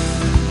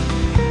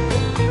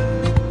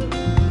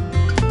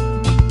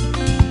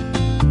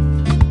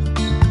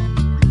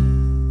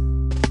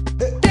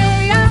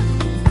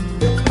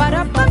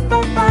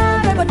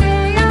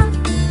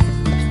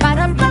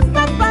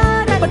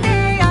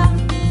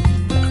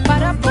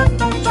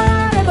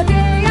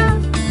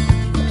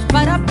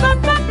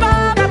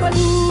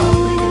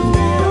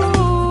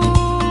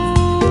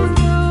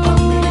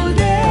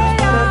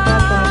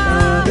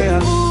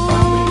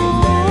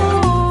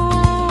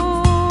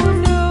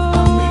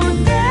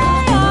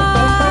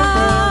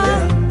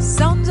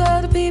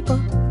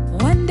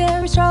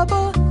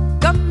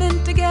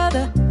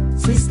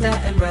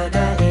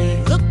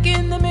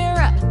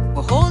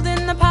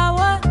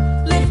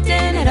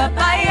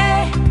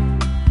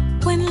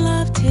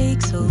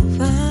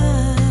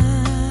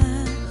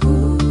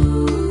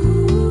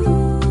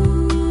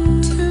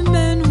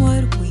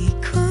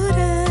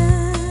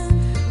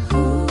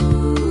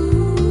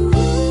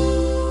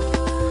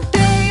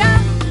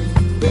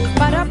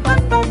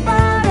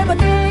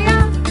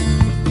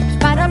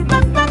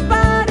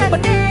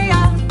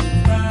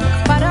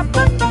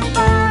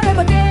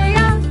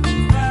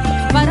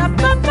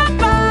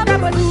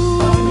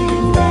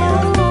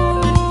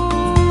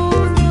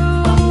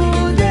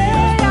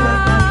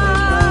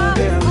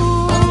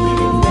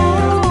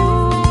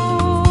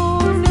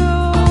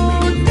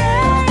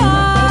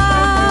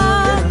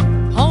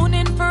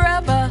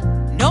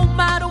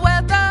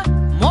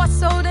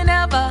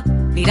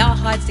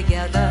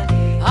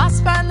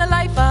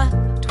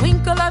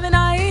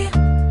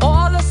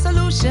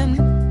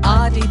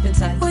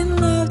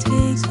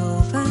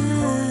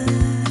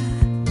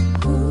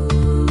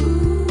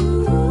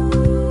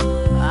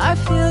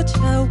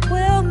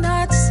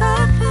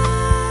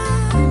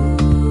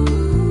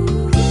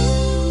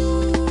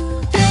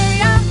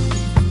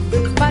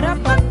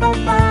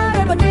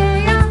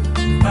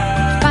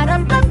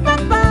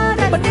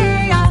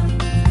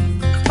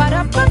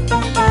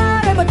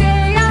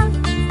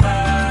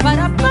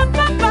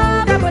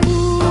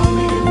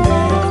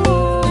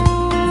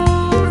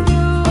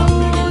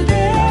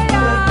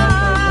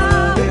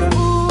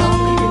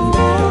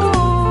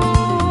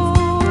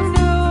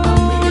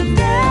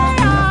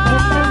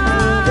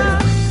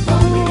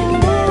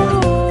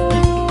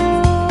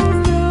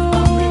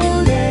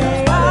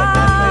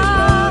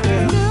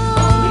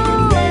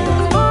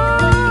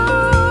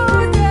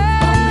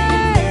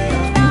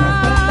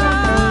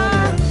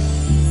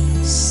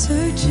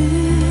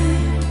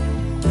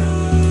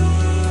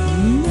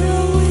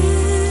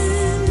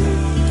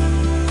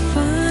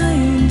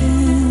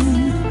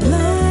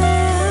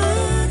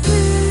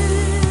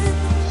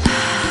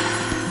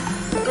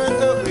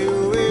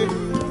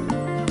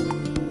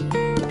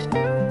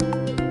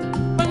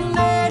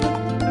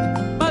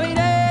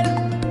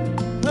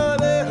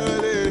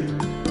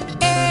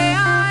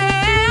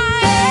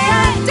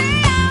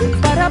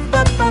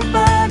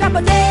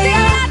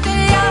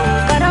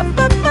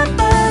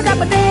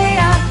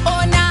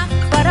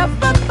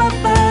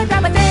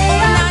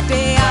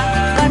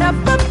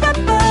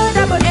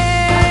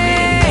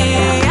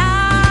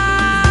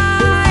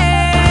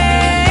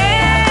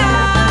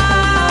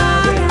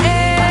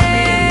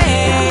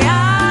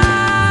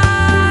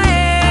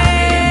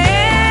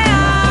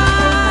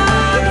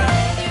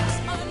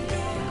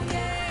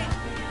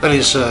 That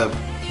is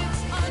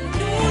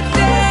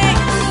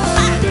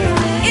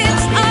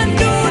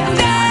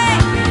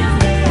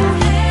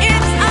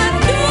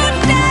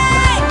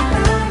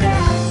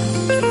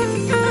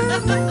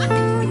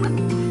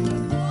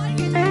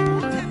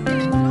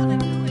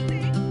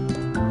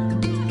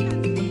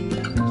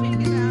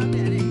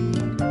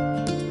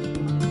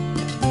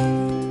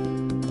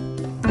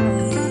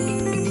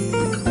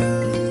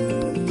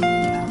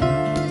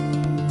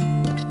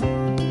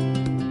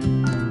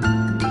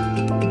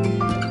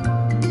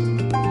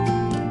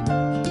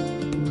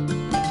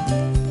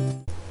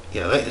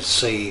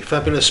it's a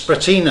fabulous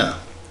Spratina,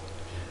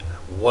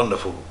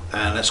 wonderful,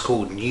 and that's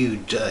called New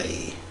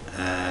Day.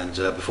 And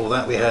before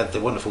that we had the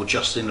wonderful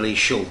Justin Lee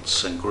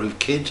Schultz and Groove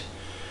Kid.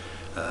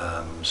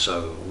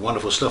 So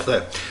wonderful stuff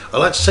there. I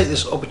like to take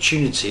this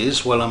opportunity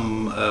as well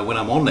when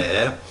I'm on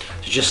air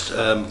to just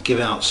give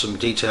out some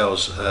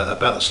details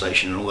about the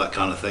station and all that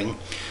kind of thing.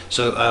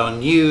 So our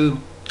new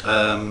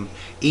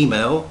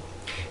email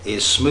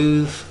is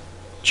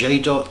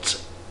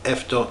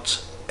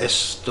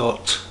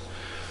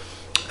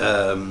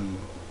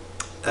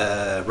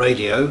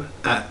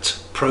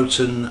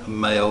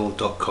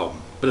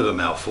Bit of a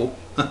mouthful.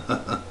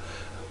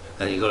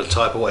 And you've got to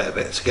type away a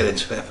bit to get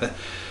into it.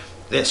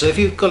 Yeah, so if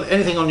you've got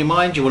anything on your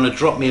mind, you want to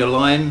drop me a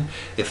line,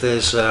 if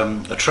there's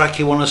a track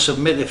you want to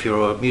submit, if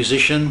you're a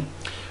musician,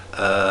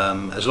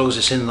 as long as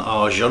it's in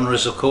our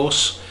genres, of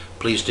course,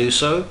 please do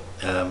so,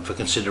 for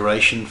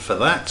consideration for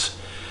that.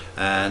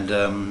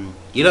 And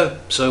you know,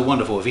 so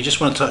wonderful. If you just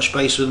want to touch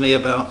base with me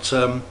about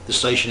the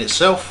station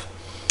itself,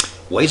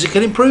 ways it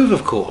can improve,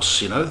 of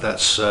course, you know,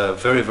 that's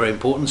very, very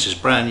important. This is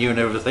brand new and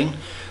everything,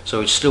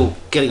 so it's still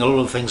getting a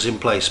lot of things in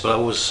place, but I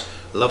always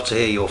Love to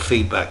hear your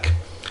feedback,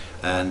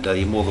 and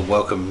you're more than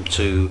welcome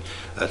to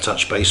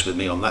touch base with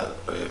me on that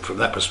from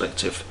that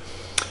perspective.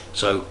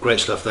 So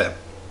great stuff there.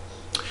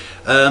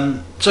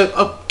 So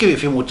I'll give you a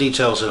few more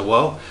details in a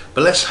while,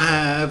 but let's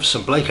have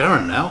some Blake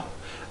Aaron now,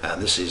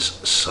 and this is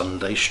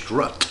Sunday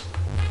Strut.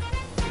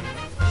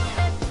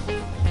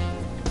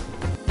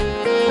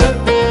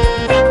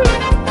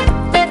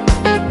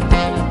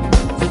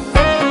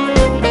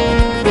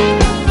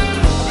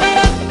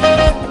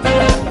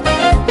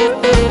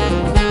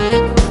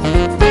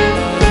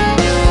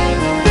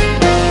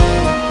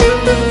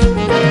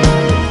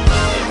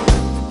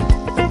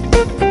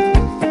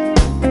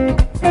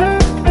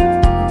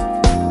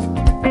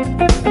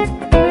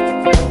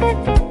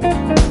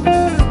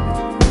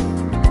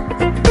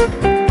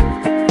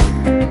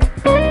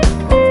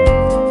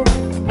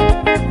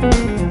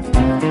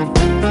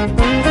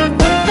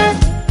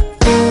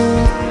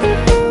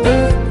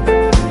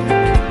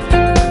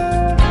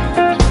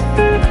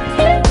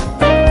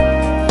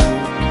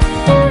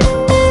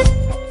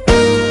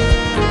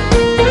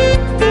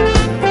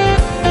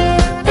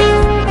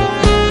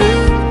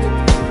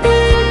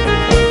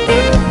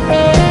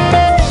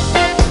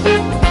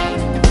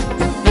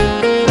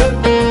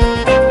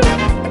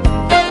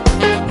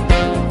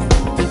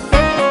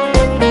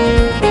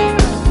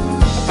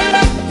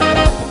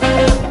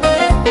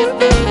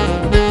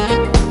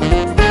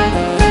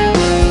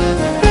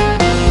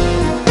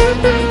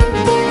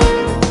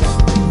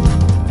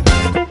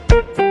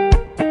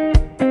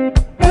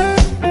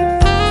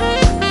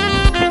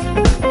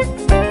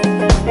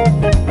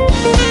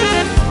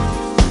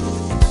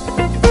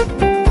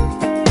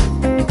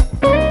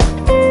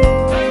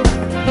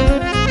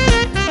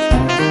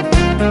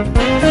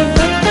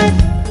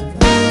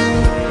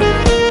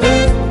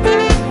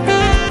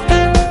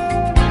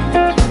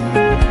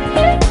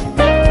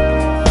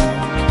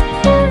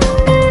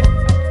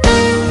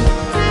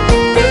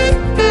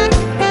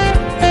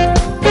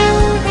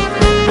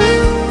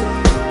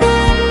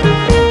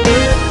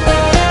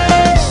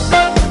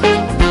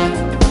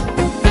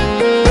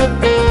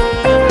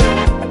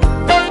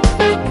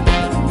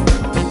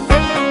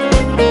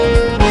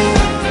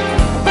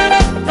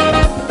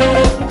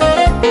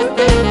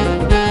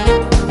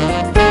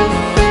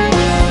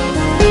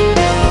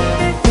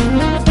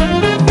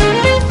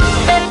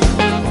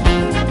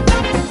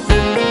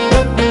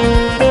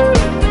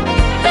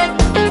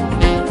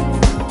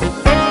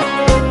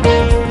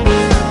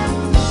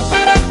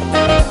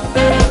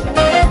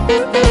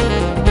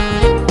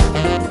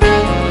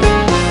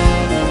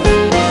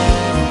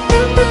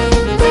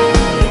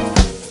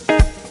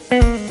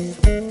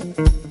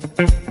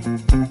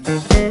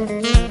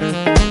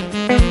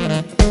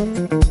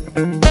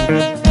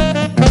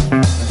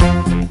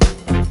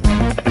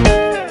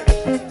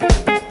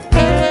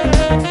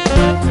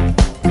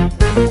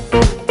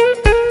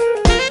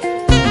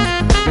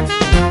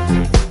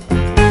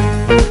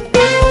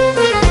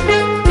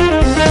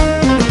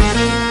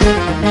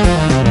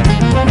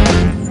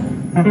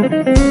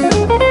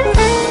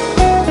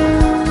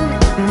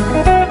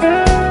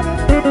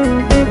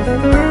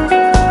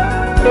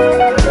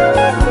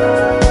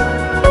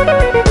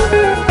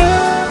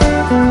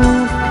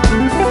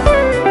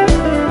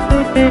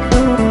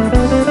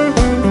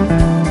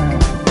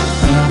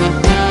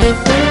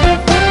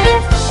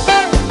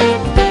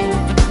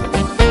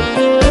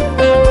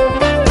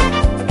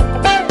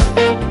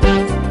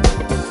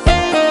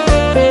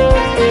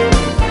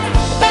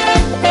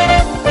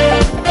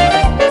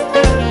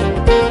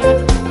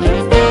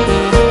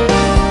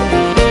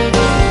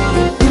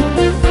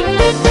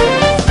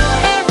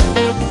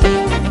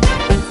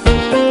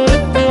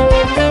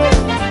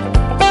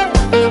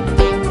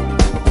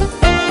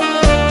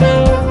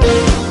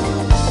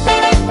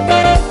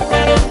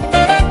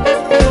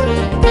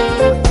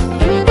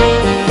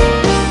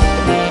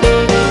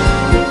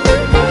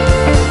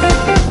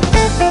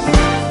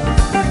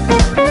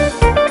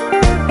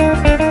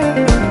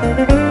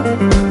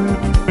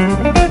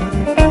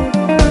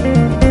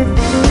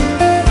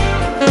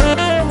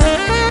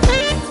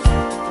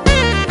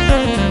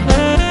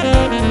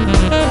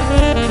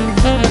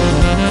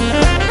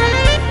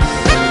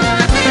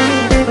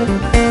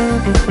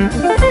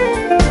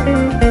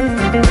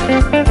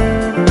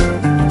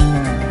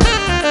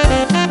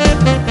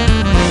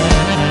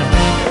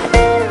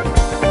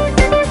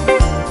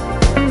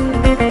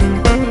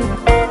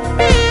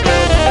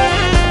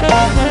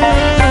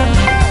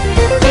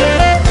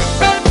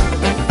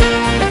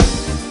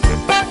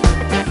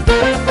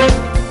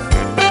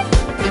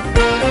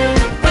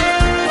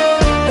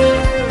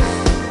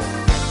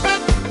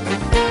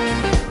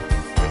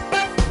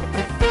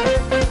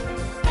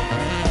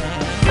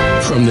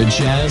 From the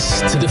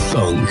jazz to the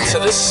funk to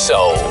the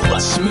soul,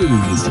 Smooth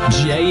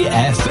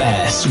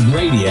JFS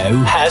Radio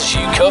has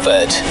you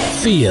covered.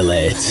 Feel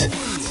it.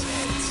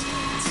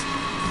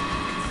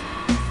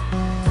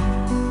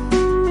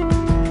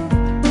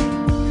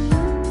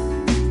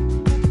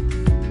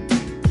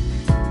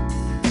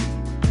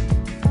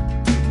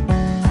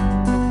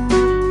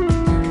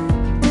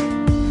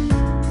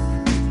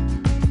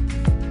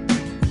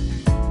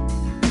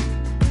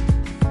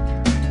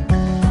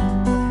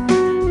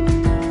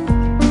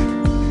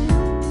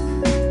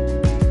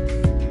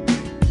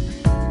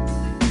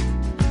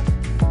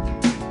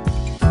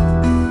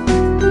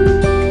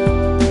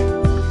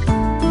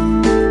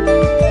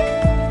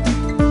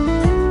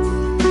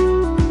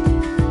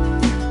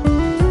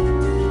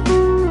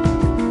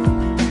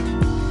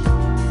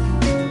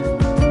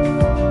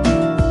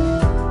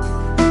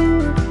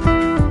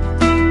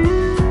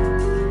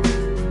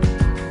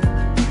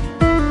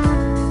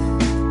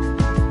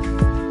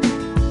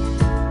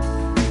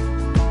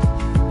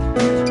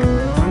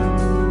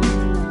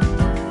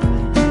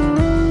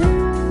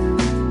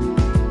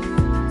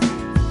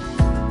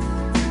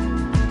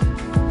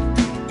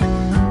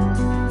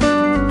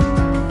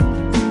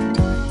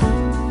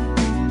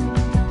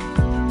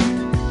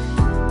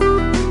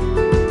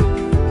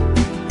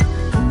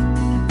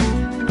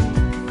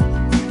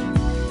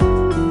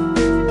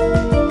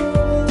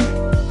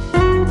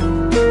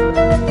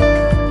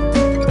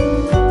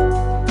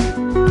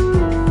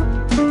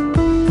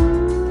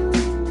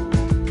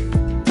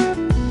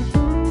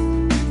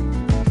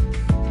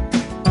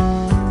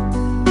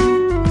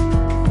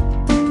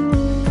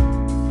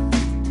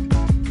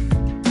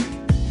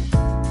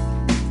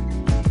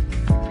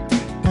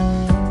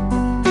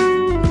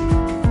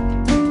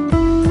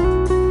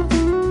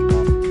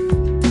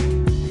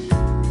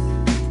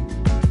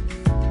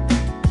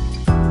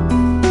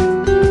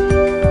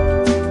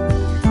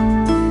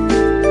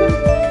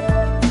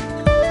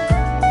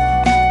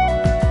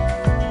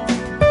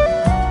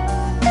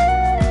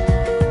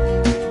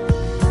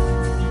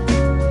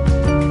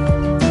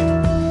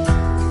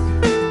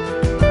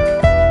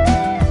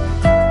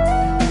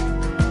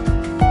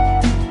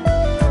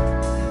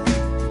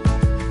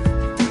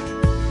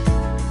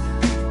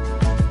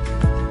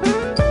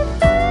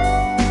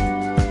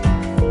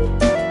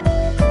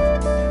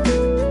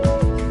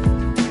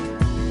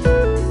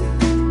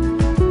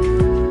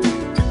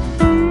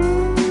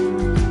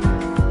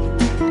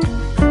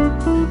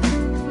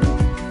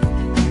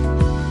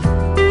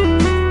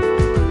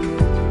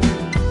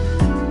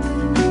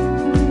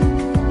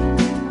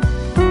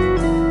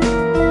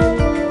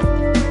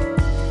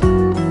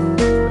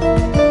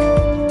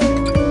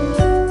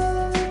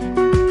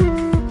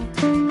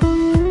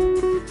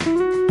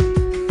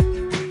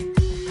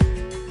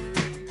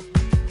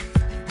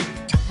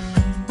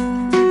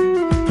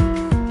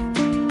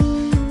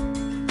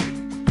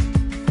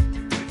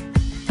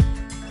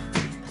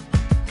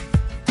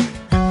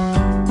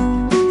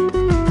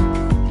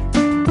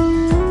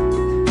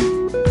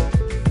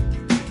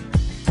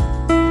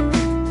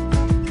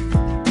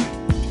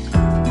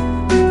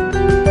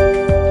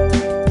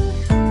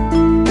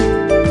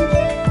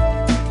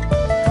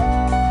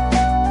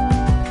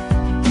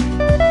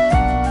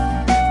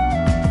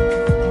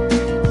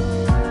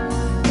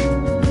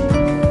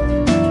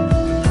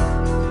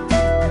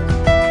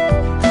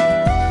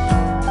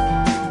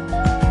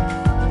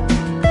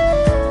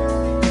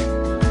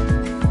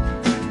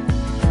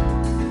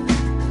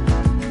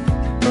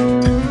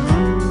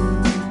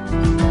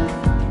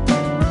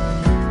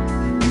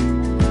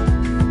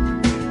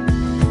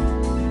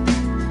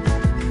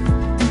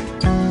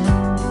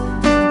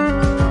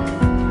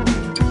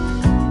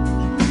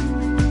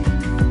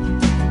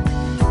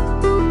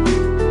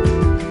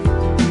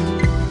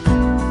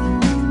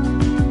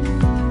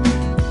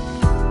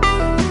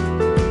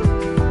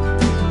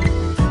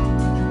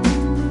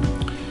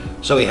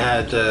 So we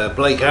had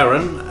Blake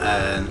Aaron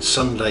and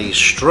Sunday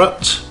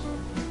Strut,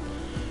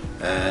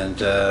 and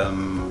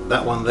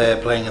that one there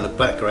playing in the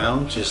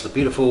background is the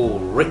beautiful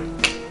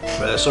Ricky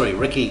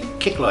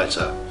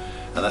Kicklighter,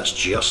 and that's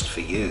Just For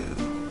You.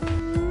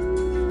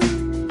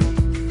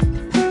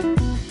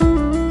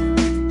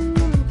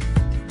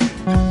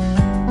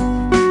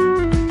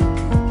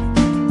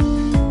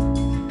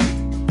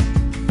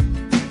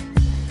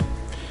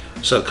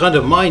 So kind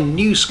of my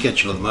new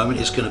schedule at the moment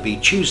is going to be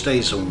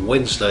Tuesdays and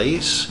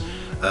Wednesdays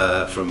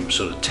from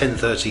sort of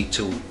 10:30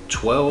 till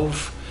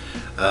 12,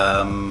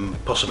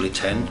 possibly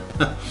 10.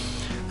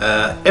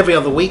 Every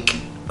other week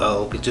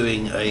I'll be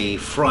doing a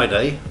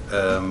Friday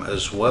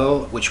as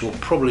well, which will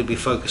probably be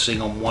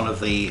focusing on one of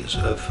the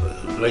sort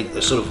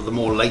of the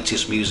more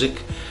latest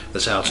music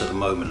that's out at the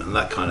moment and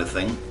that kind of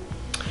thing.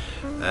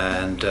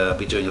 And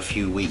be doing a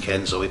few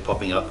weekends. I'll be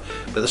popping up,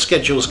 but the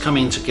schedule's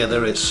coming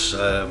together. It's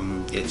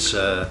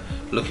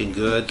looking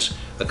good.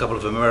 A couple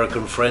of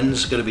American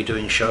friends are going to be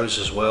doing shows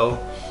as well.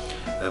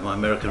 My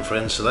American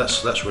friends, so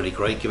that's really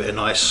great. Give it a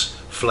nice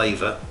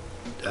flavour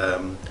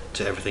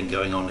to everything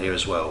going on here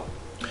as well.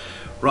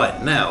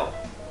 Right now,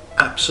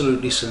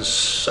 absolutely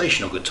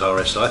sensational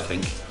guitarist, I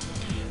think,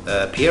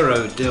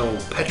 Piero del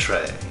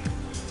Prete.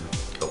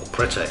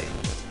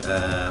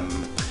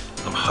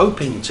 I'm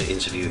hoping to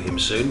interview him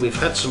soon. We've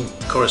had some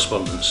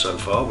correspondence so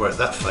far. We're at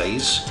that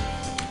phase,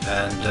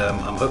 and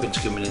I'm hoping to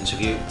give him an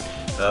interview.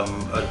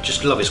 I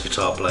just love his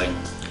guitar playing.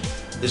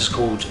 This is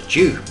called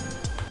Dew.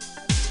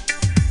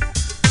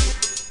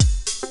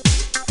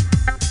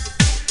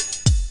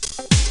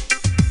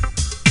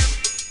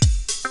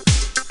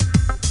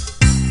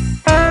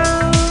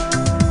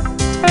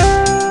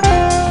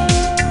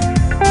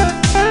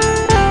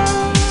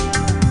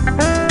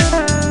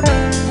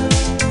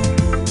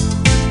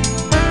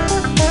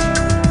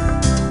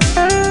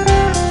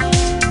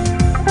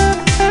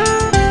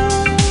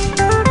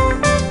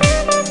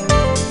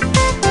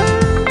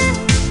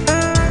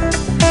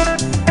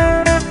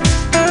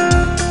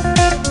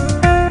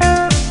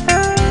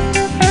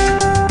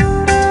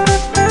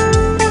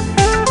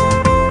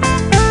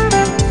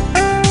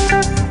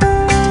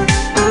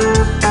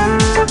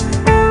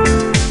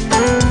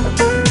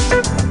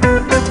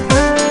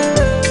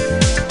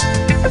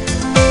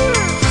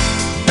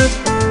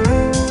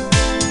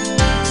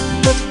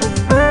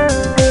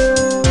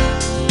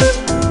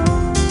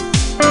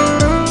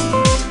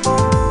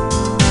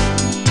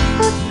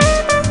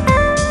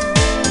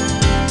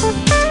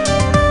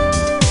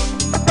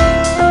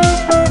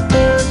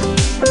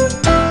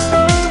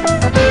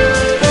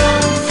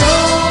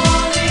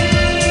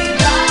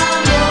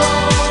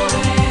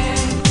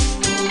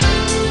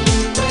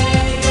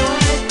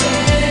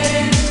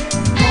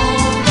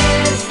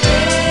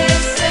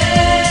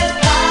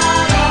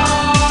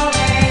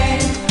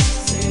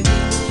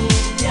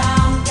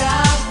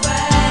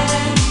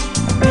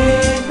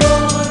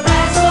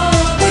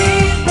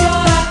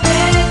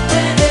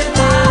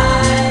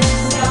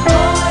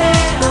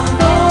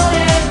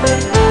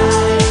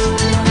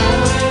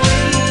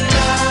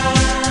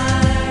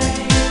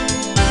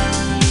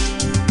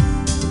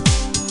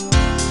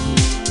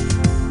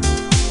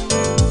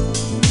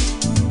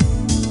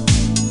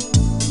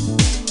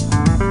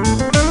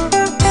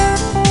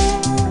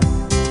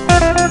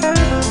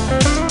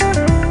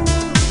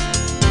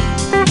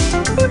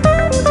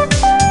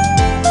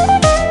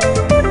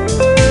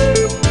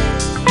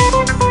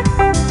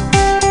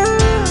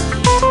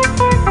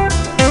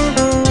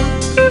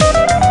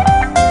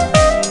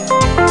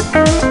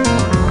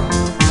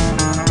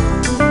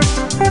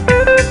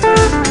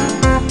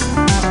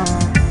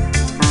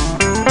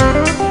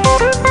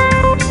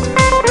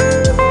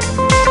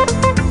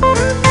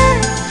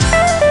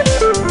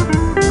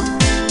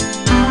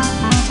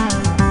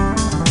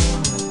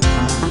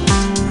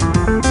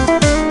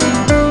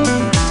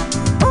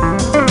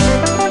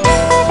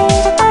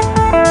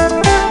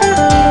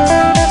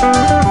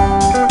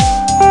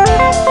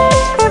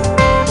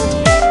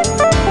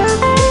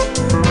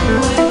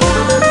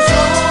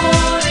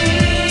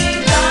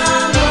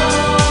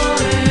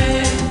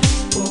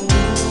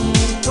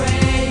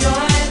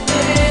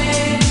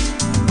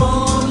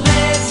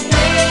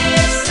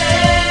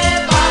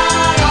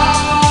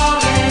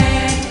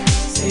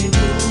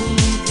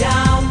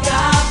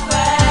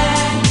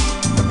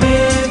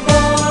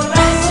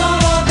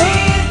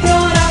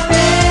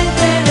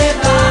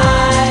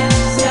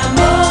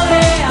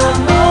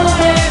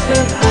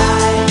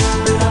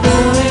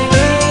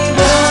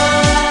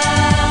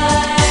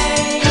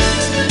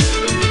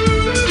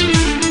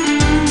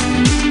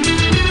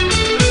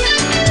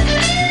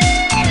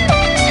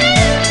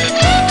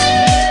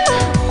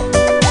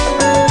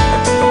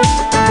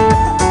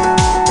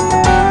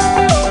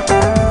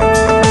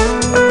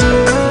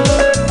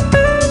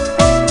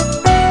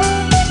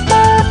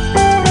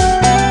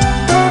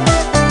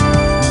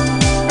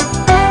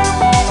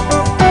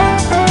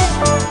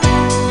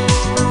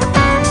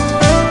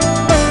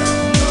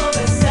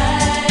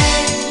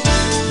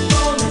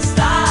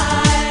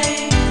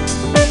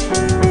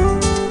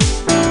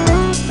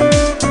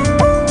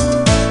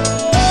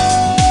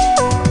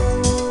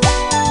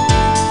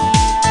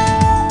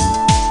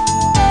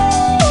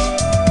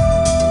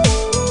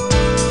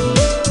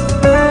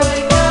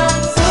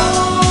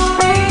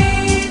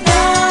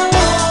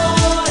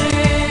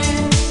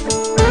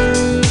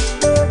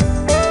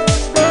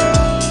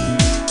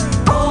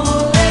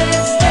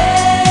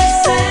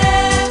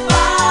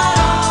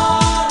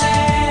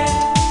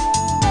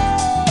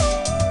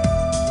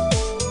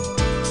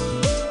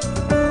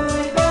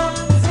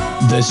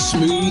 The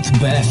Smooth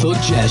Barefoot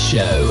Jazz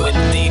Show with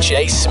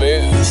DJ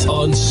Smooth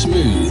on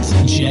Smooth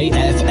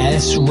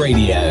JFS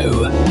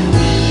Radio.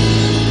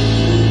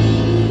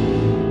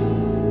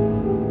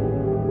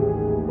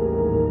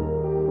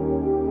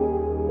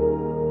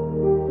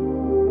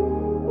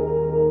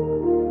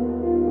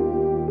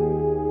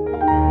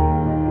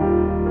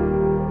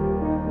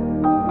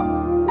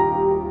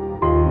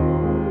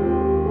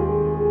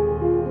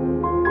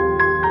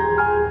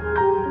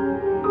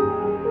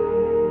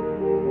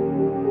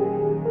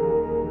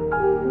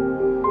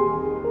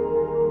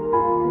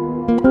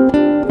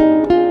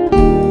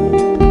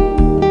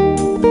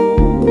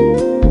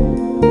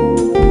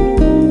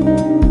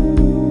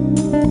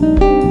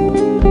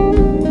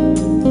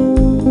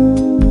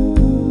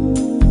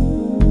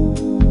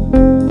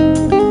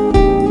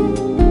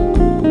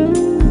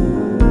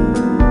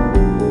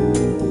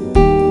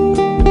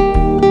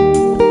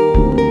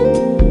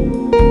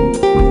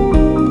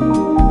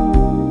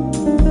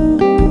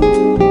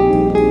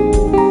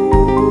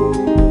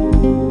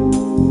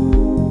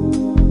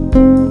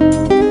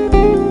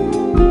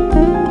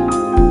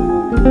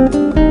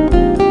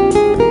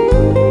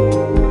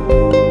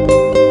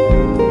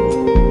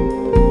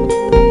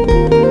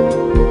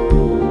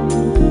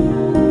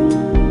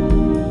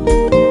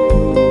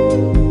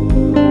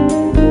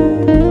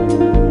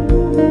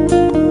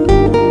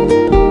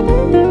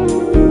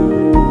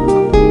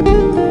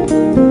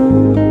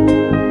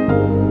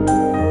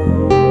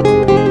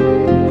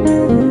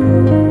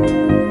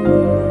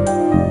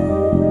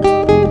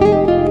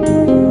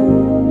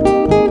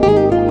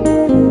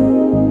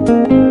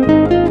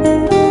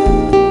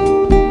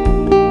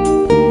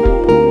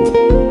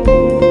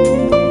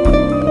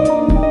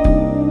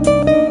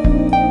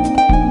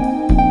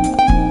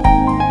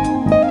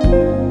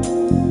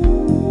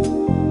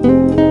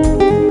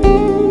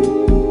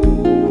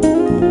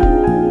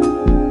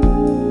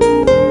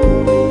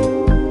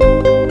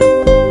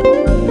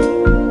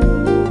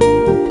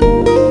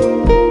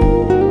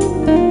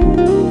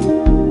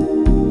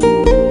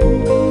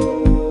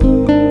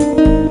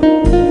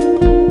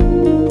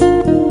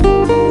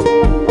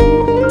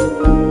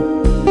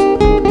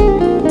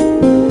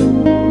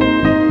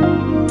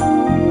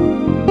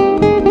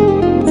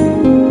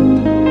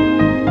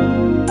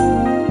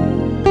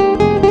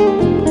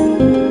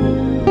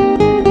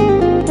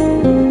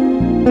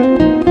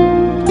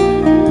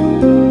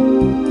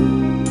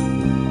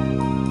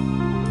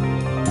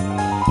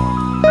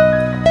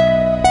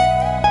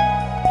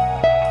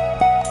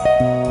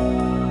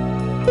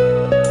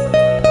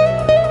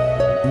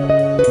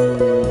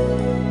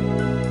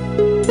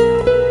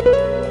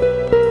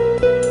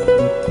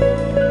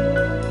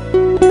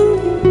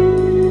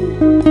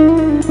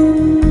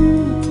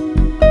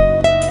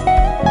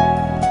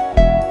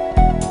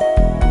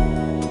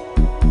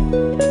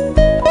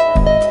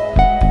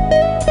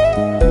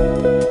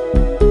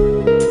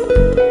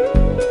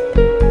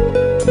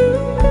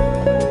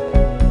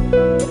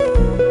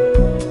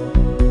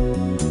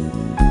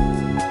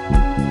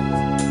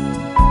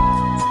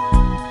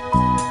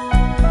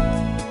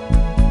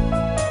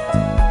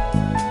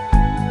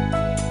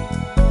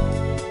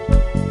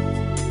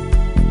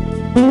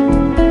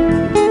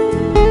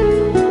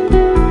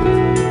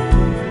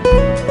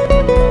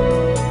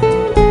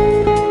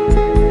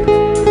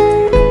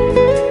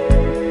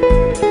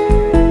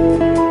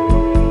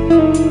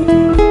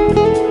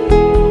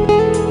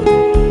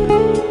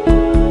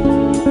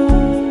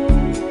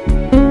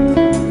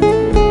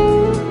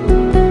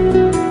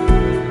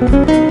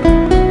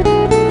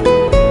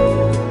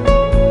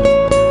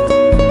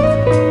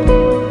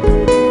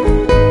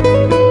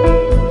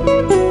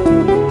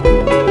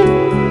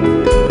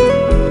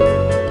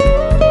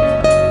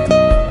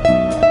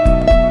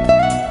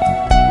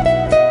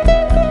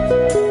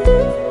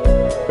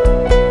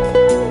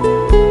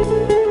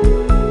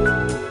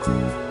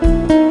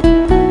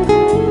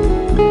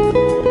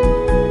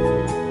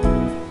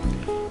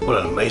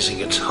 Amazing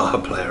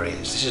guitar player he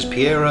is. This is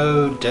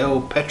Piero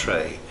Del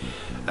Petre,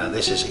 and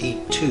this is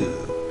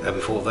E2. And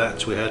before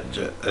that, we had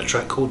a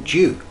track called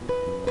Dew.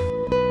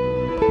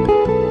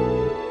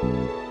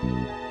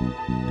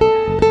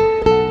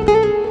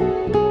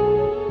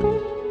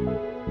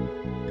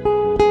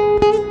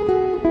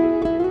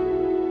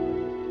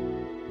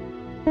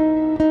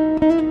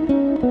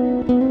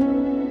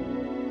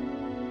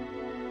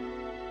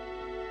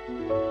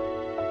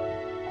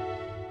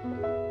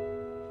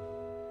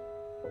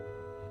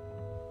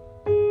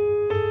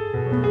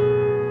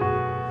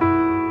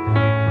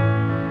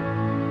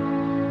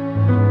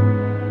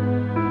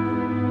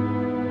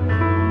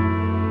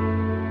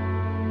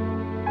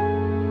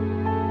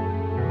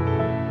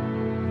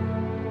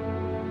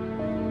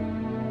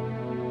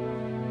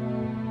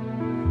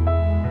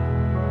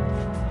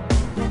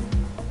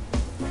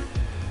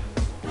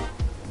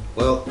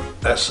 Well,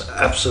 that's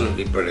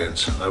absolutely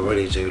brilliant. I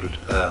really do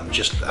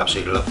just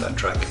absolutely love that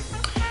track.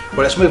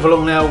 Well, let's move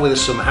along now with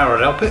some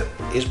Harold Alpert,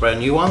 his brand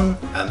new one,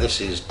 and this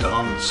is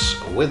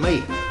Dance With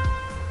Me.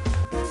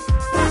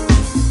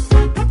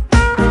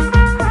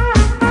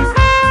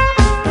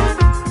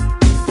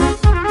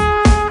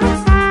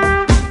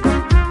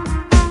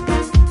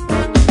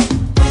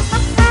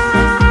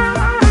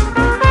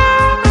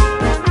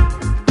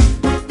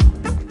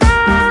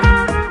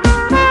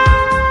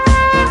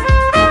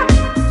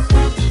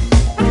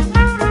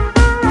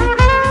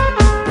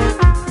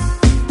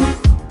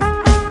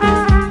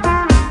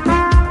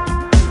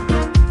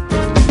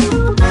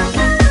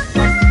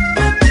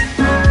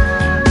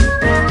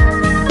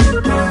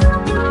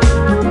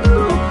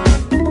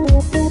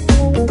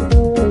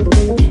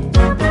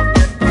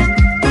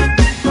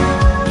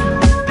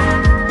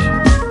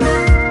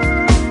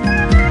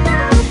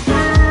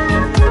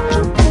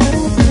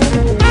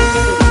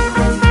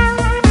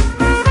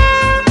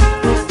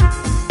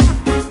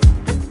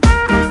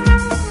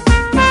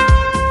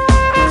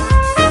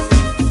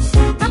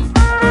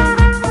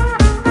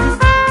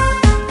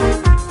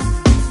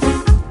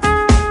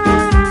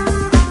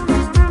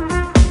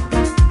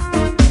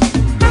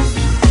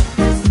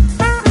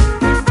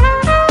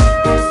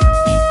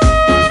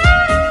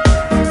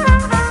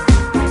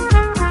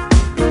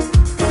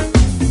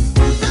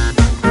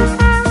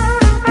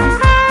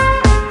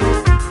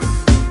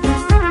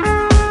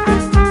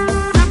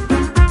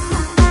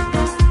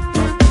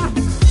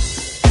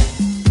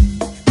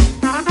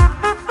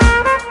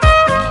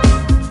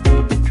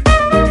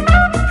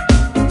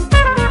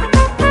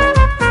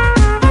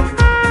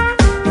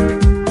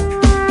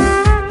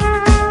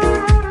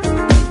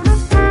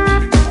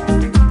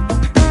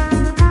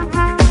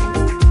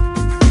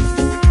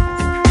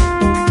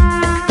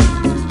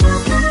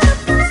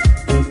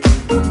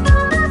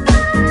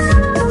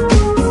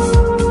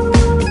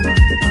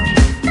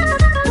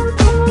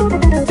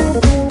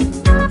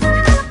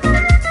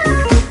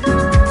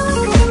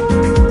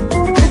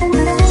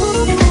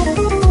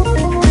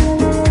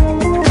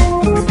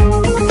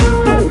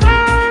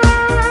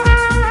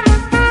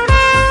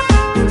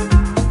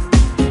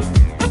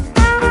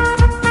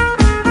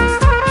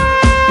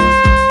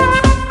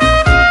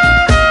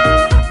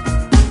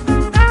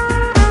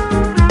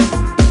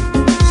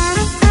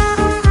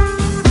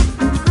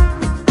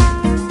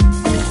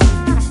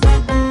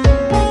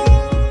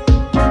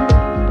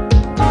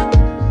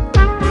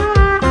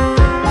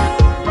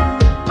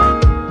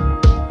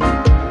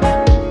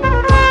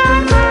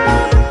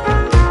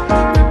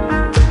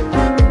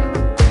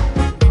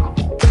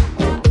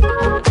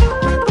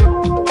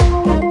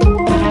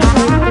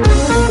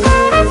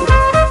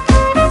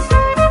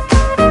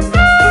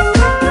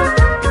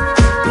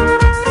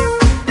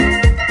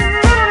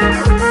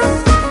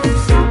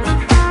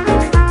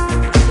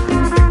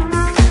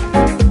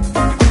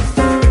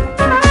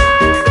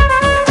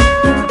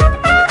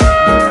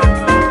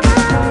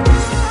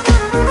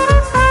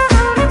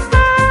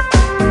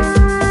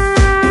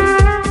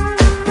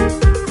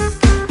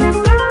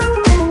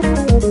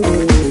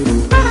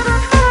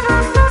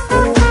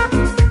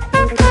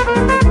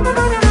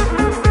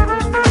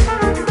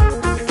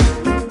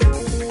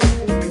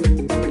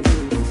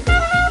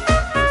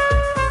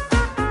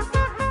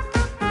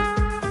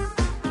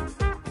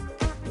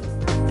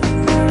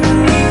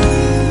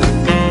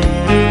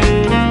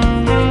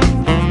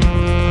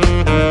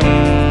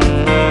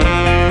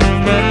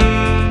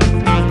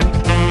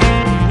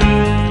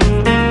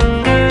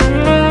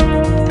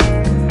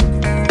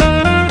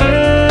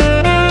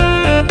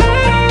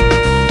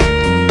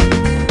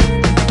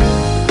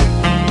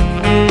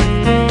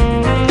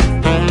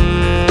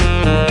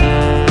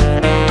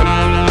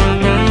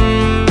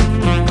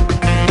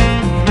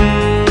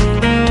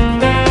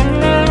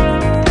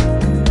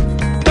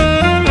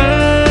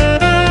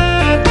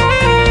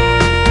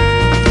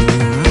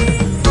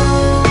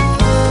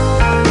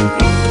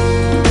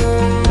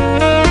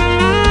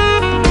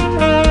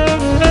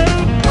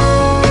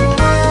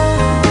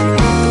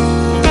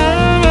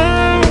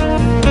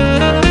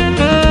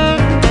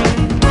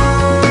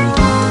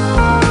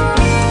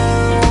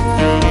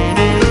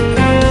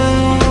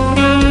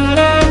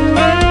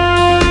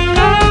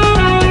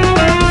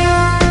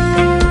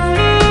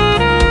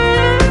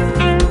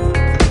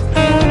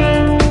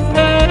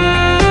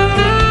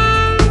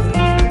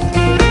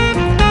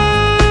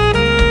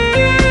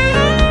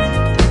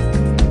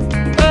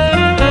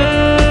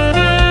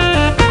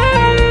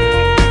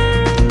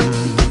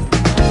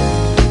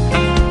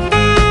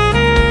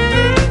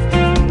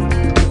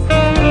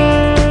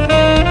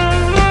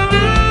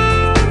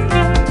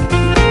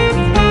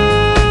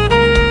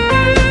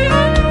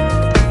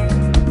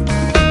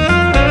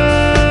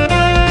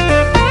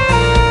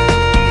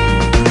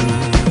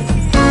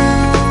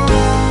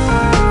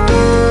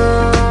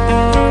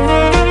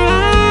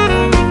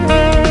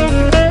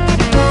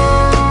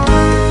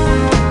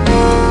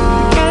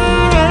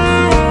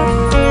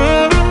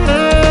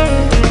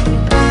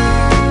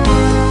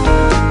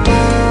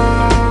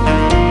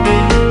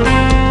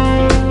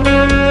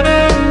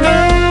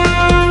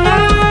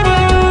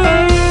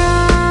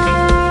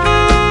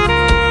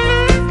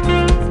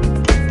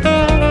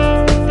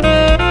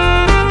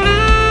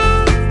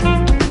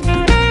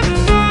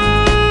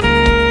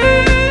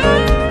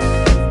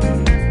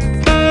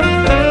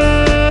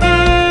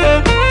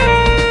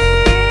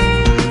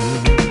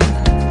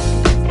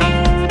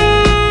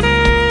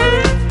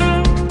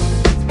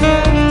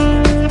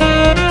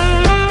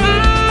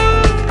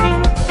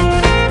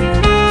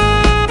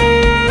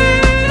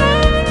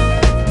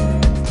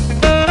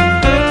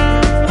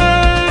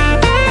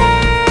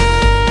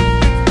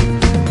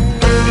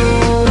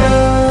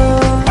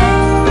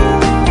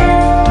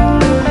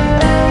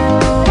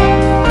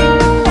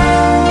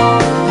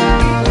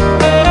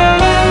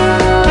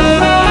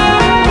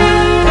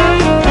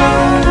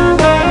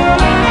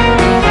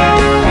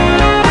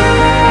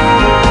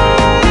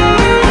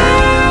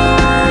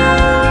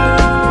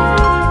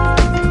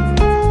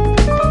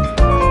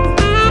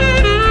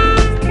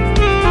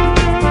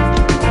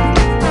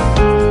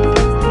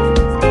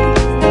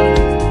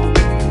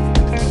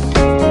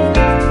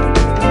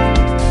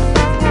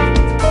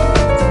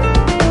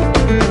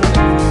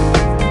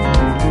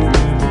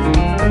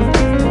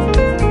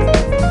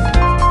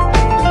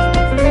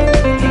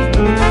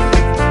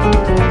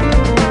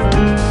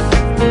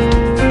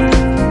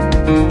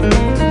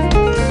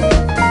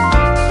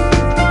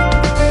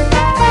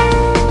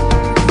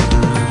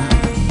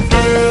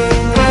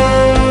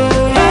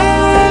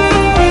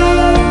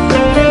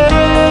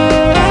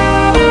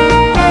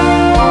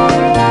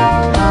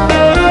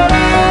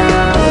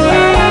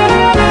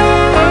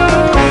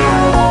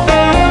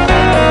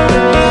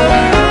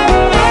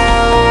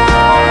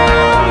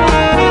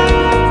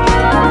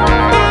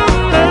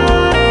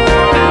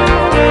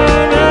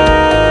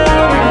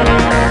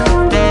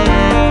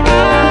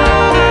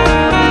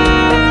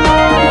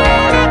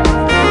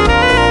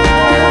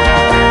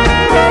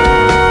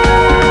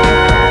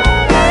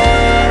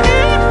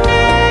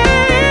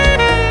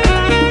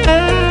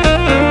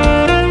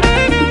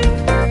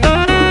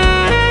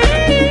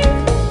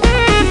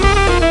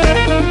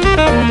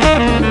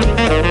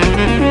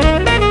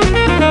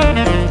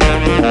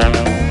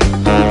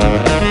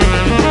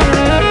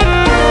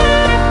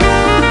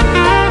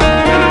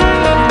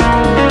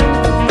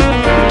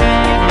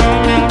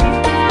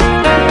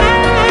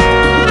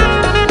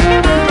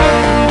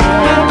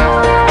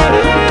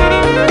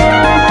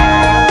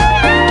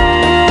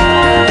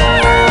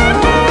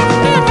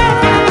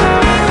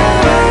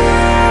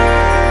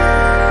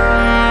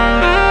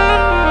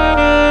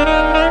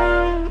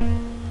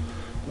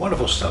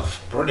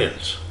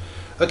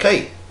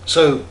 Okay,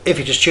 so if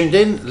you just tuned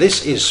in,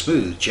 this is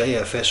Smooth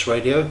JFS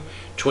Radio,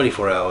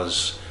 24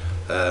 hours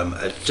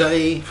a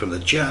day, from the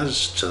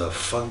jazz to the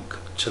funk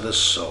to the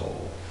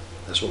soul.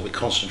 That's what we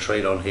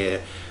concentrate on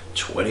here,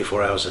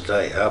 24 hours a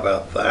day. How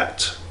about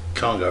that?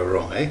 Can't go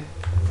wrong, eh?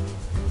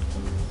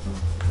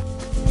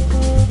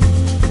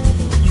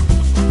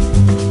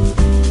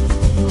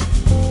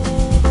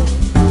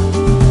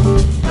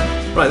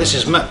 Right, this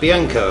is Matt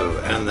Bianco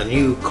and the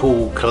New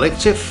Cool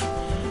Collective,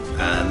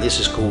 and this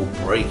is called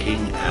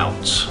Breaking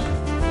Out.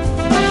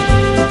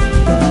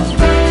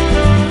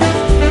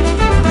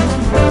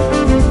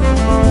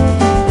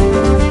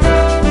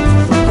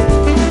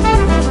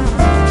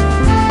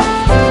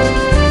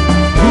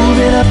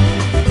 Moving up,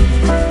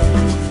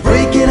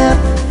 breaking up,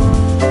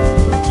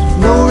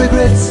 no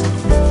regrets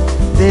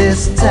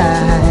this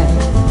time.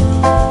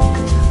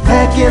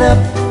 Packing up,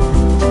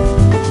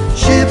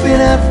 shipping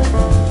up,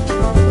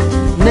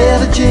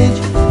 never change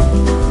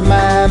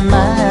my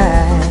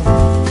mind.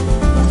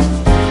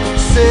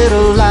 Said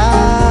a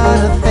lot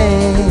of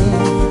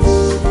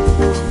things,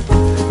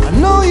 I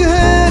know you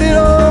heard it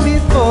all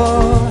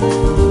before.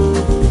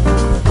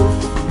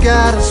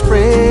 Gotta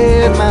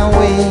spread my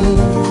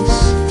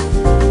wings,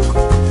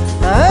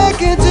 I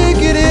can't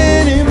take it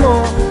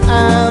anymore.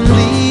 I'm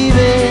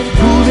leaving,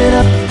 moving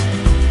up,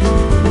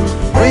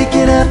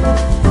 breaking up,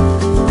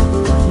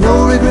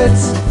 no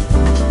regrets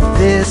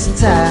this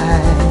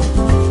time.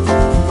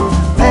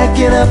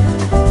 Packing up,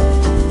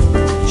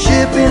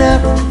 shipping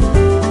up,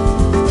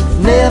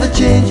 never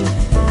change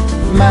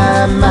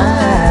my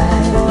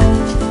mind.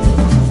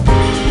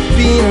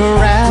 Been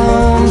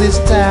around this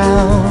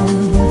town,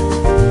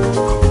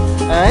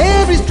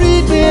 every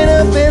street been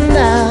up and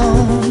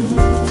down,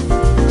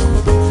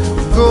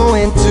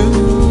 going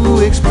to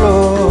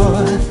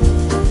explore.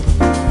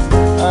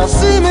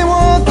 See me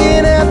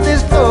walking out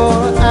this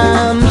door,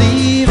 I'm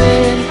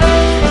leaving.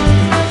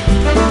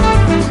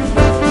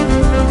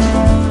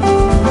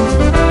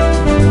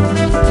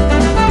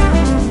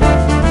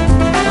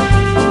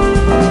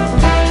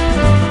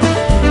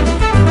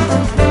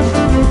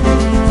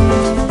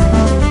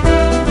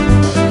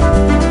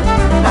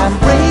 I'm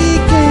breaking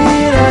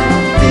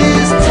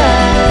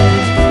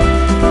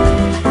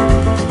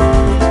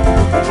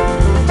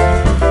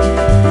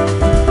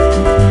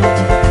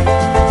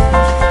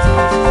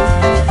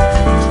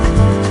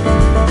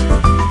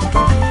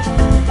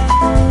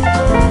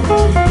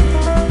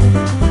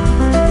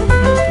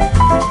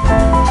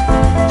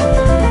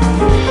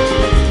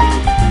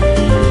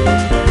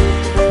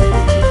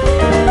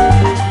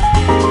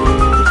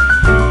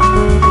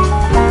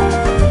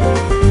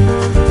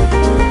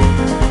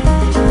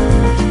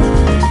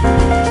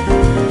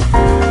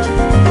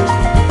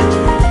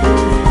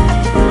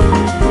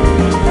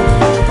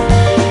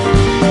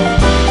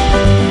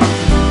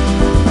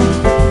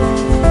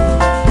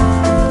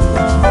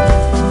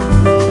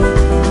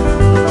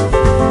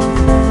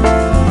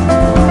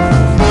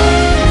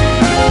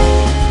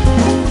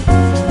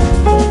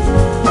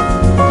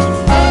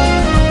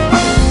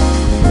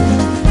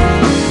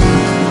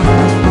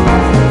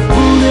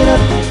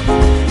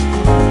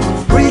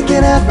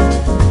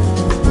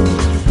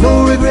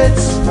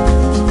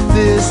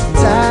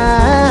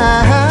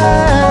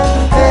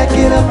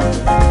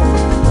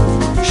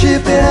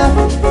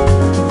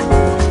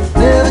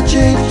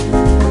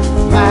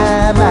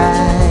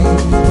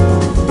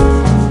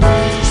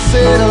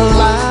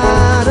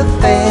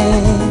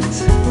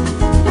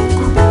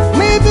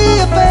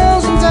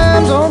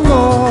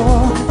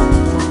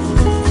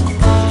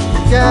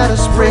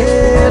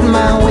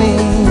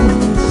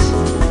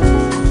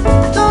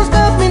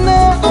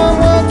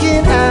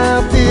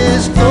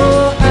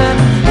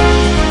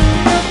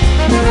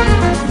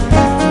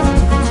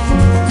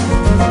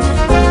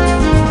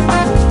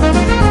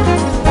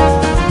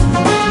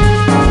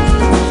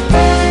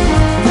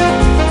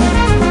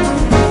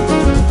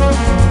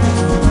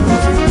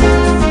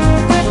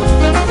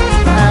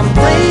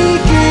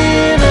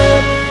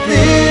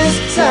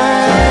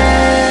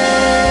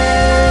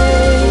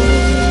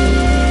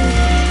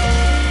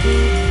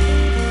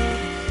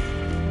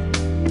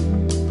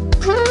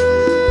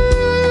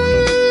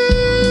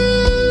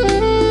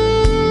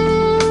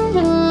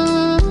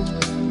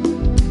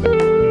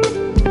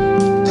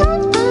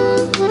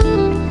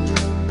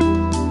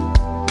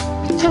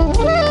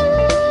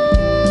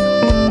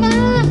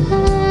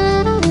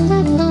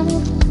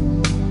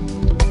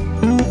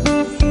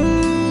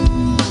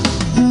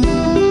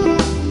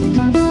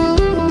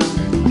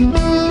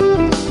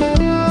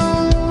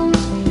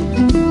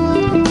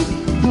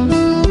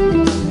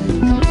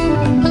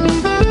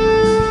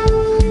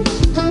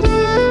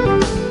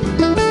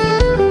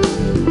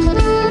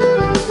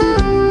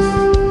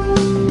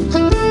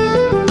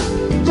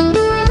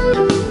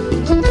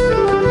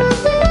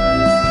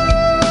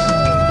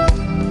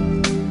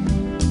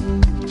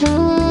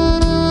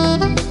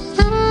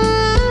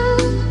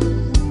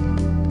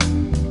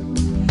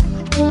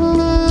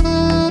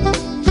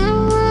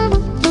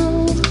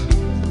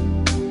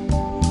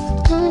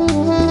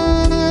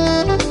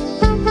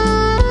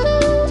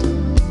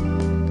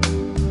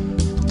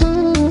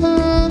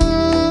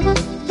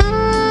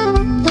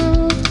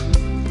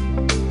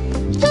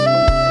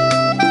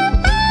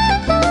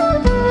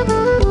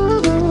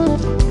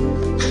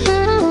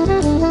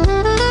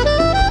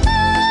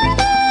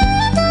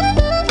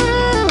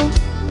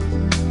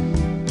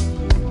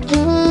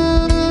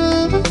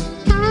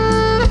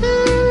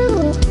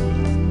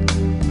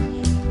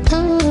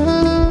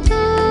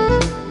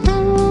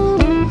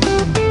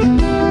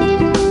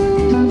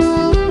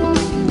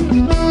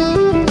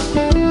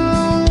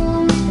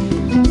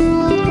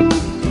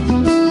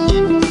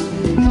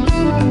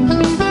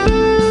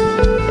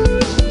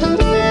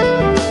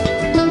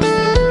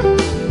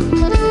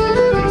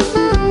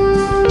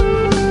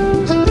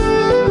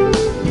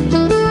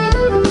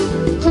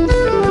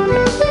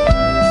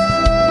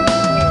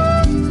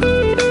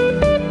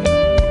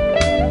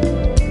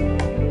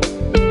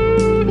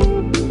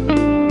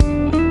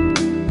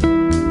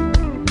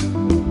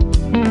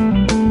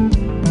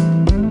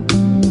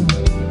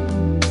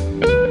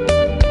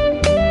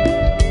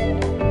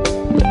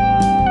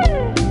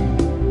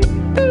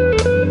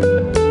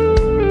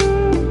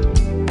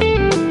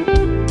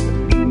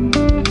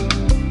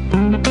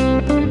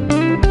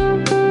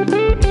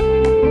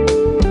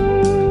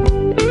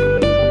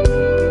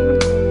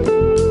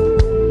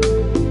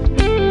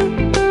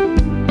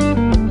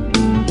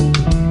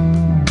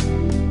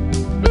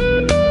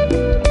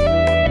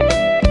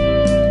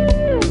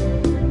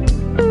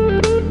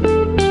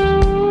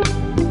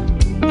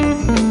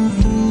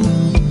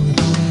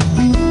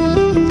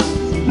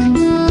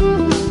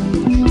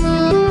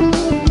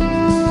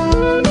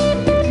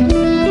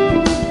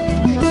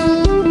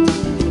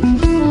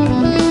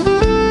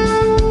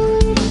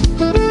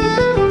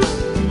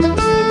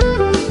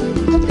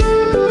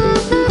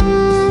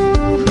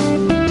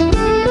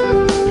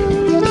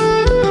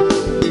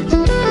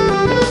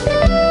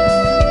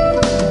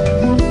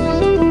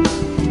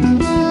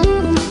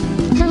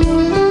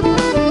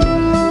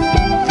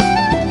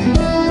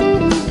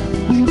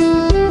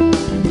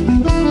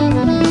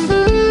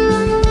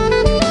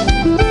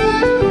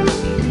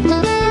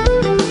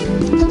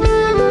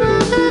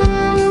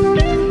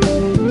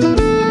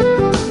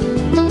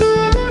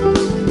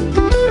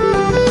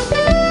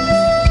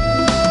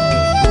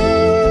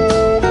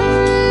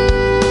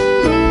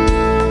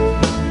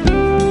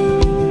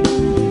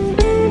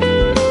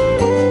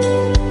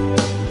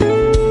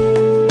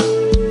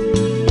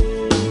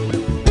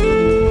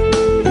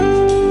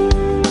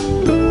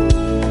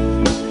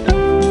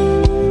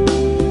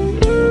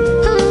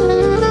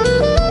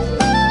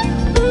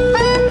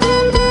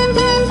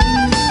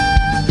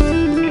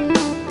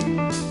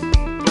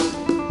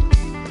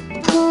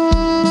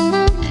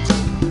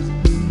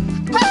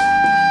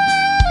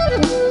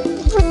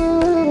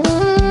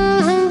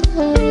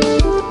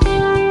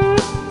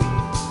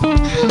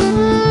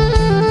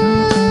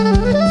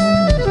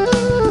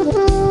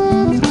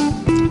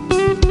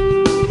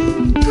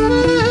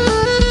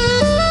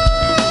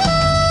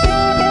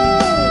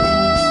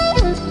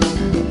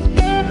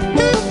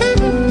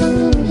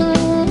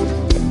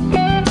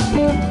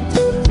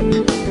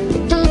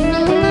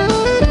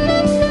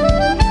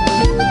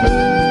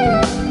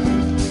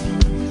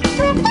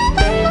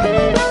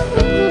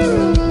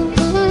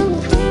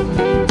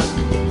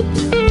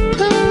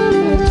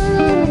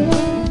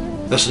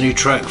That's a new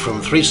track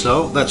from Three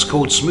Style. That's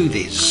called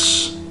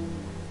Smoothies.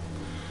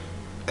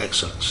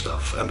 Excellent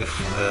stuff.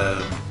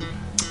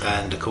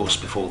 And of course,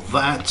 before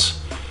that,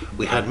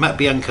 we had Matt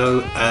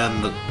Bianco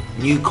and the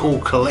New Cool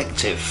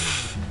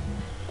Collective.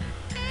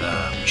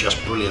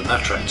 Just brilliant,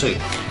 that track too.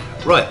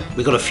 Right,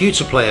 we've got a few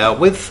to play out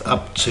with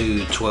up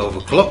to 12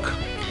 o'clock.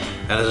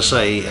 And as I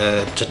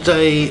say,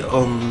 today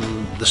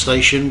on the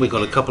station we've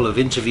got a couple of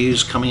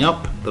interviews coming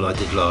up that I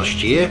did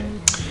last year.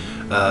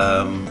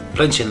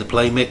 Plenty in the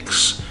play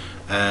mix.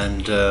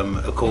 And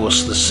of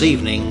course this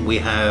evening we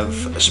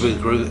have a Smooth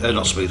Groove,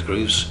 not Smooth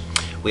Grooves,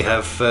 we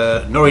have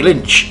Nori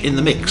Lynch in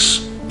the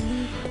mix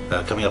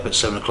coming up at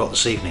 7 o'clock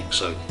this evening.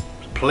 So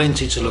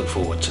plenty to look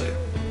forward to.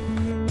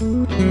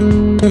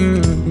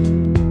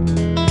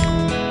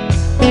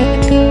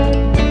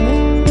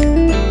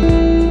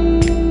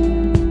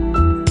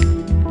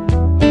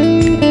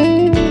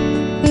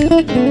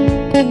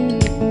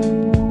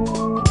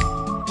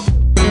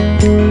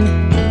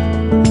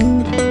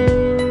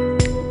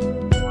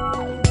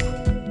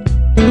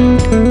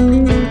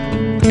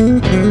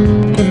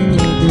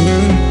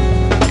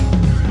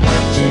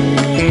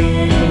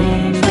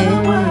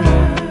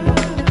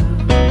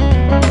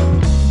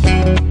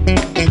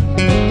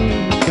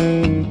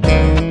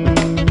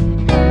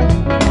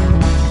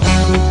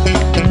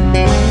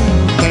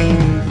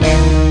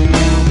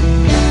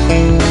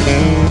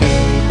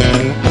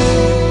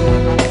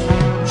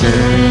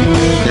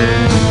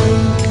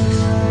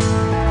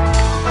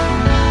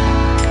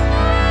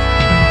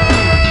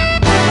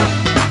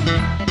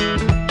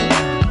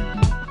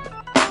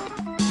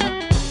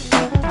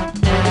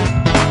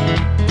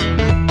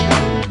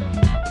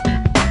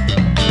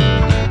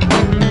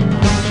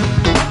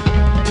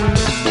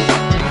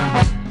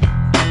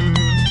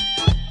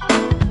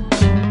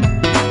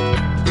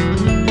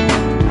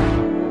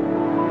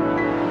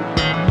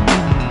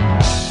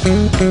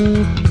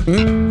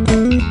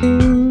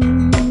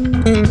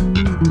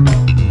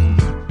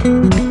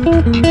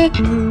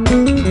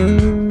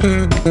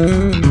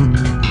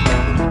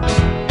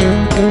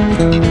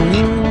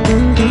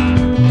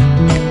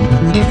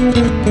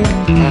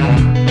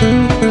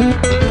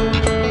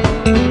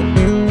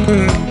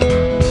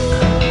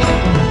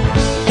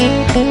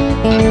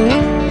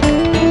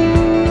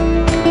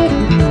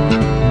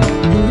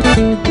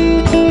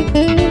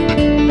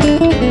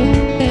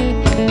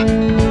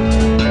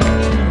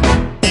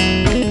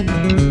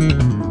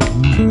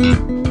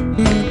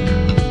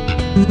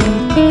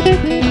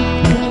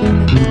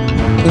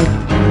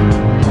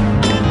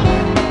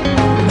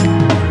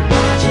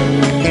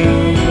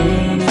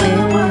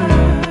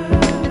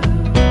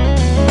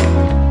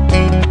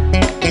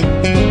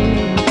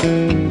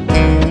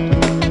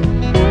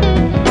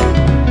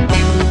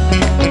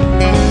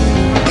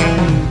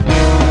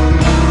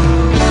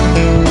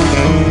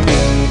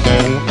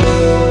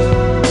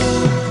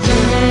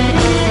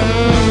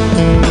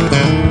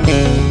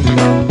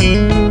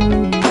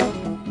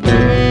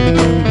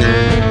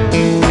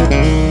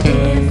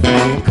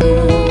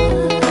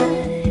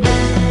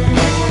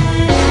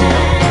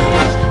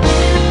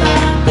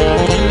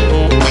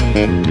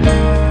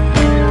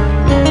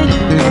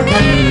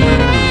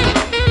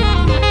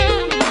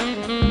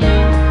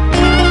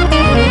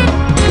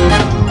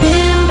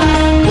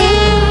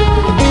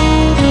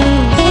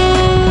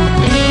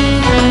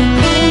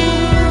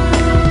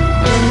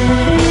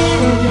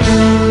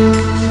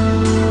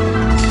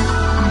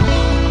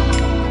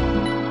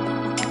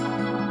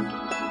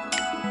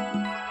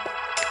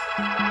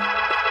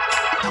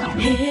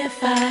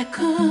 If I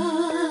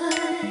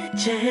could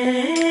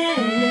change.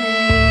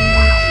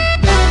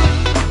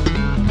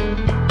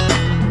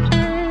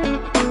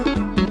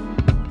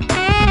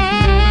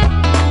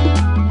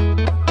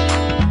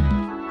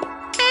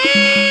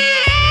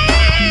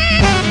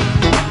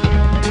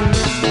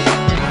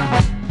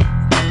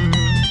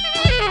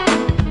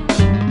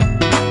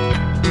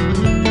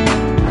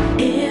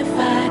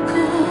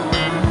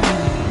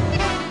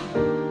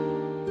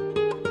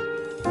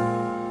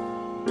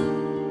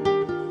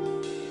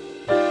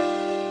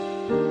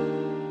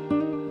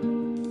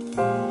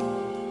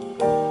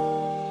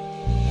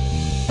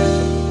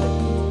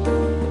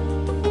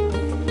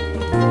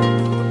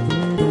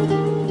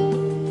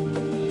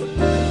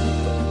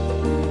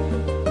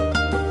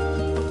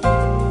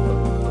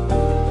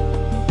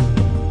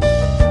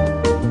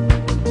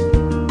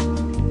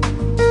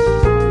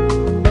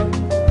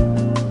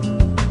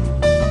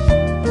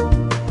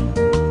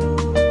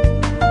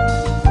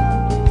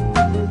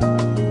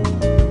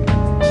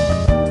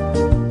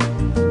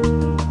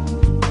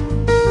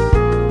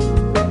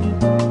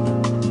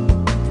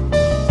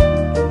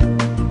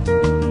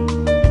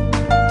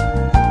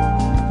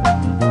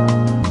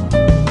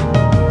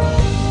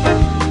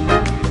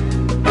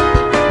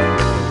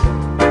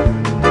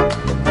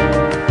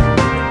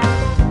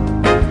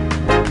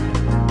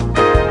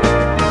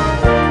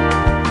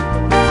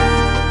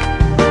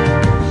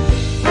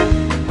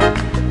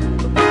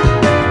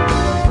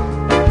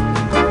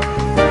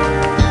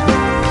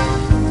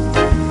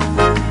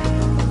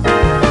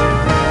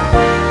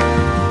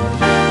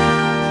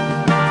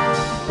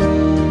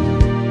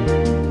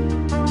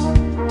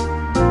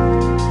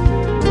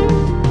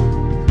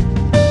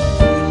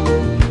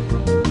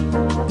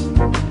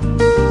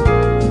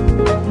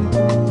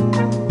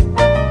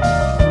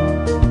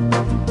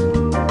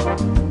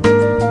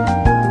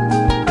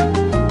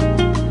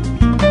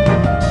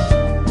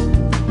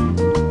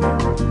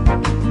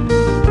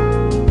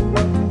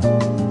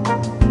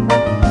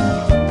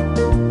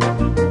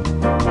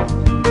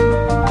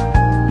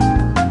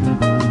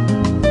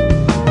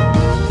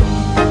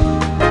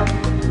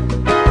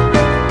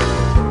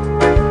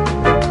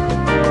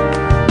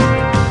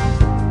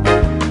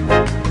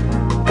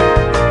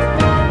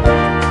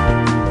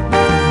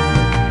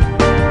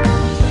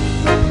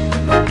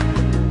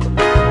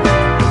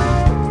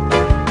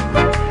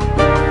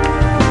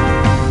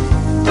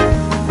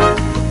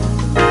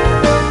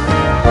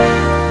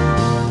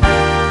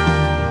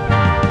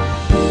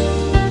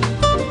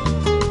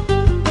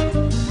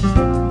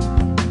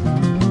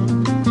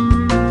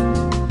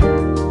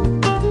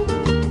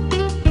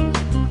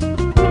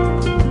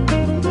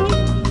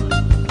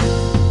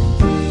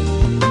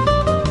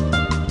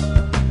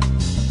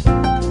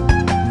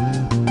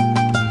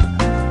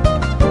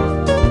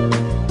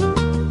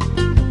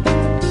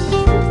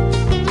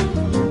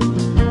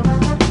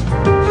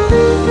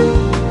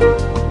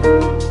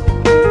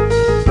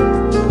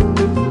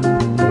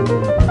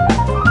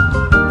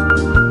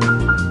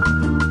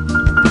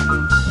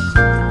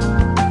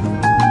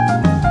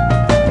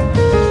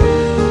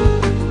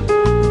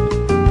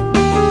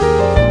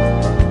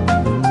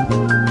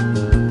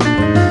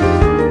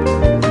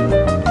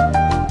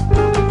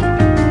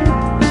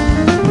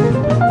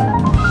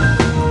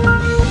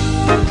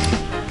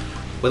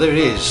 there it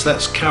is.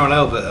 That's Carol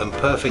Albert and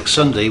Perfect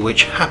Sunday,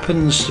 which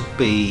happens to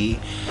be,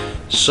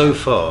 so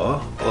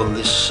far on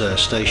this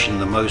station,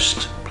 the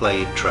most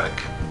played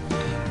track.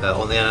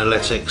 On the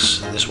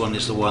analytics, this one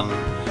is the one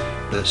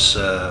that's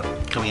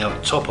coming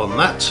out top on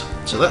that,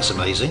 so that's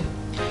amazing.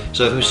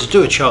 So if it was to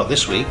do a chart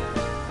this week,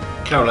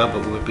 Carol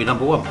Albert would be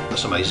number one.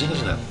 That's amazing,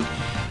 isn't it?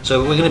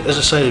 So we're going to, as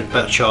I say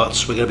about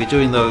charts, we're going to be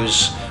doing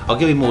those. I'll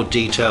give you more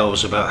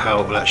details about how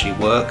it will actually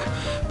work,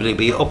 but it'll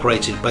be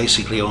operated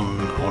basically on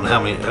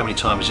how many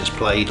times it's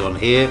played on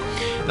here,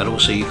 and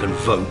also you can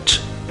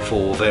vote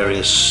for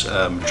various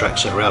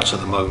tracks that are out at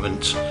the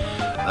moment,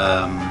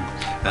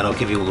 and I'll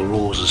give you all the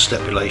rules and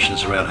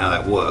stipulations around how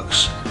that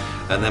works.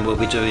 And then we'll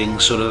be doing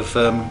sort of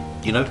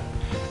you know,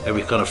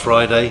 every kind of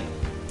Friday.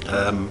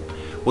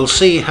 We'll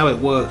see how it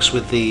works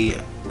with the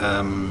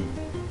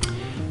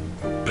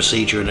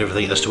procedure and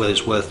everything as to whether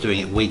it's worth doing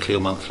it weekly or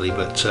monthly,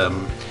 but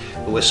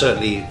we'll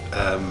certainly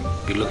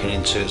be looking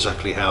into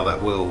exactly how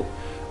that will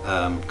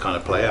kind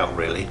of play out,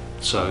 really.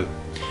 So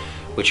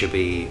which would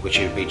be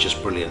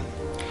just brilliant.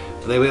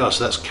 But there we are.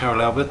 So that's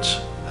Carol Albert,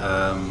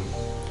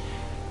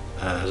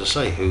 as I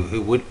say,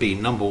 who would be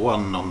number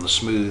one on the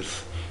Smooth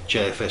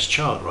JFS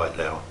chart right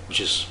now, which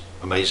is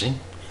amazing.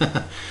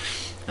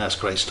 That's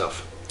great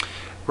stuff.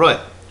 Right,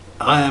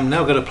 I am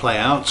now going to play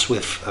out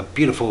with a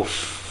beautiful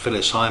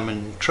Phyllis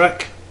Hyman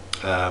track,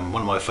 one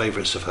of my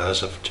favourites of hers,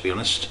 to be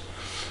honest.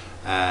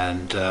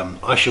 And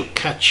I shall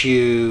catch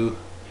you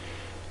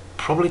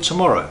probably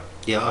tomorrow.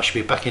 Yeah, I should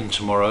be back in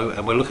tomorrow,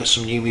 and we'll look at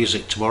some new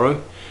music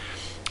tomorrow.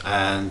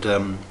 And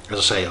as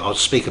I say, I'll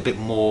speak a bit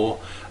more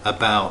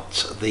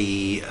about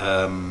the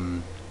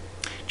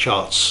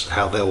charts,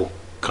 how they'll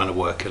kind of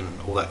work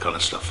and all that kind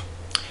of stuff.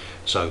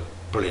 So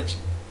brilliant.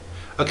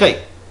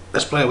 Okay,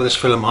 let's play it with this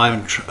Phyllis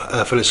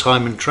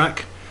Hyman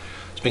track.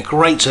 It's been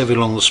great to have you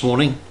along this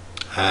morning,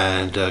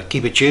 and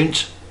keep it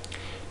tuned.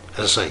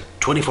 As I say,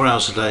 24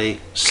 hours a day,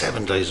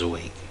 7 days a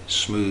week,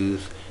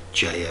 Smooth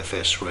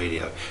JFS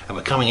Radio. And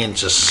we're coming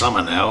into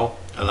summer now,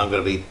 and I'm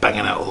going to be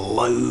banging out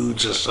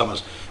loads of summer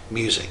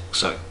music,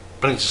 so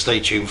plenty to stay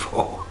tuned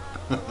for.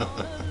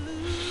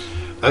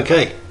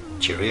 Okay,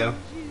 cheerio,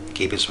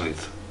 keep it smooth.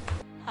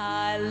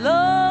 I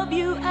love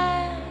you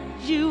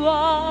as you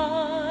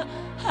are.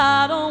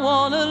 I don't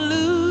want to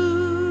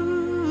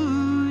lose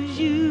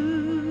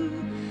you.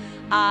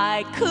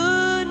 I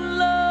couldn't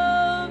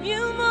love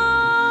you more.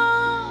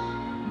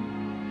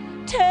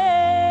 Tell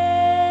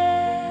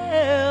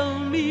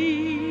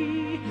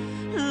me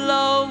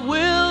love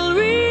will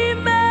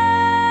remain,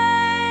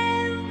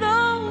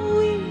 though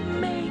we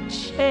may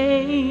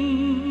change.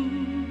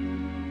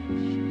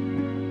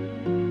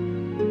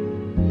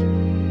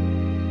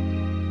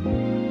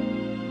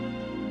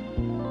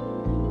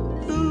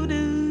 Who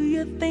do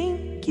you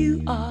think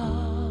you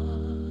are?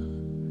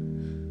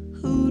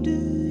 Who do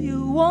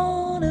you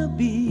wanna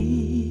be?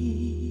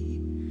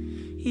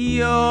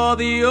 You're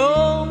the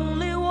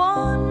only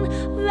one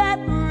that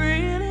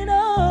really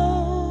knows.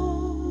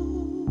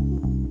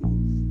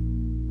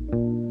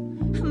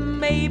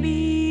 Maybe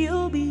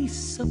you'll be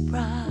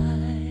surprised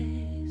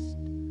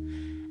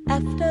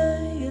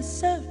after your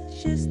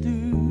search is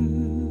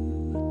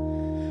through.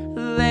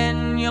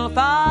 Then you'll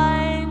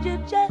find you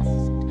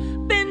just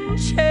been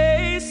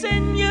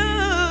chasing you.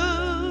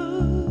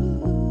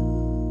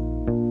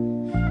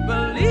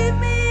 Believe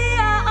me,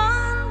 I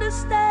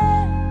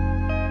understand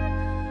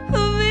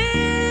the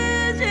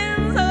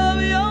visions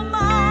of your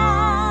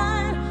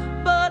mind,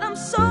 but I'm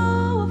so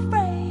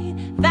afraid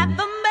that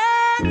the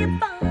man you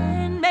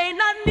find may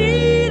not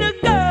need a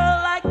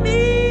girl like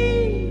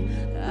me.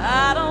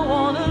 I don't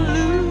want to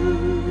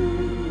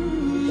lose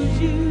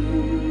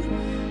you.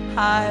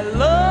 I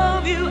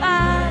love you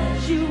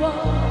as you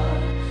are.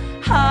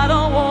 I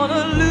don't want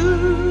to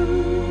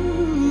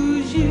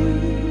lose you.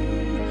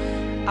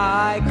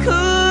 I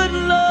could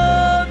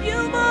love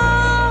you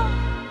more.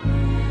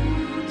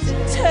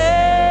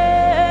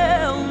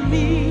 Tell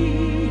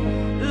me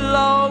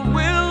love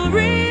will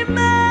remain,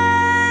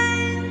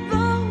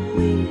 though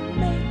we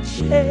may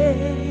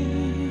change.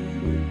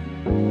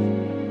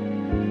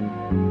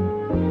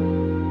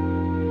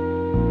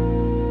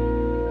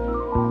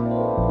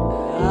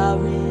 I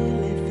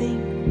really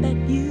think that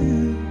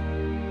you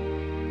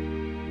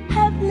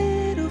have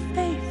little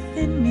faith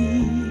in me.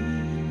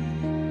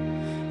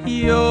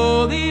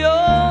 You're the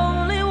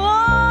only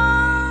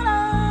one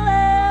I'll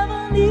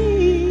ever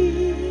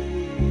need.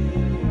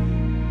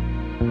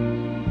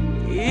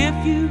 If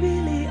you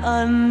really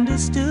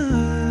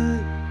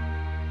understood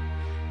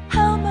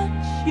how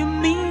much you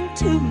mean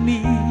to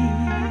me,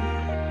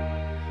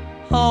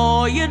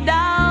 all your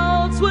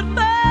doubts would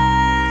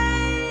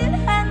fade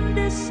and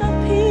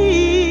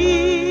disappear.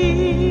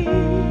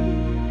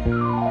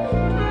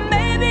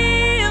 Maybe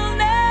you'll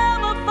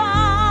never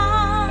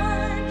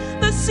find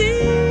the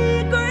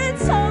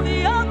secrets of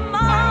your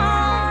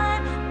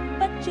mind,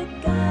 but you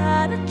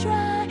gotta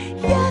try,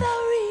 yet I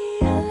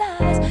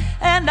realize,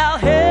 and I'll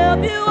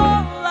help you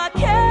all I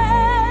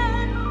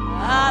can.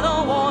 I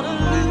don't want to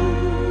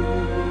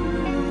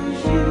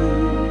lose you.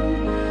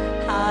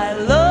 I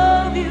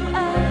love you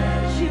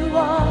as you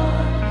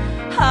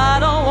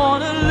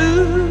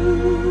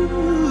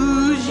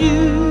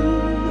you,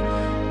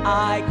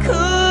 I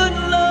could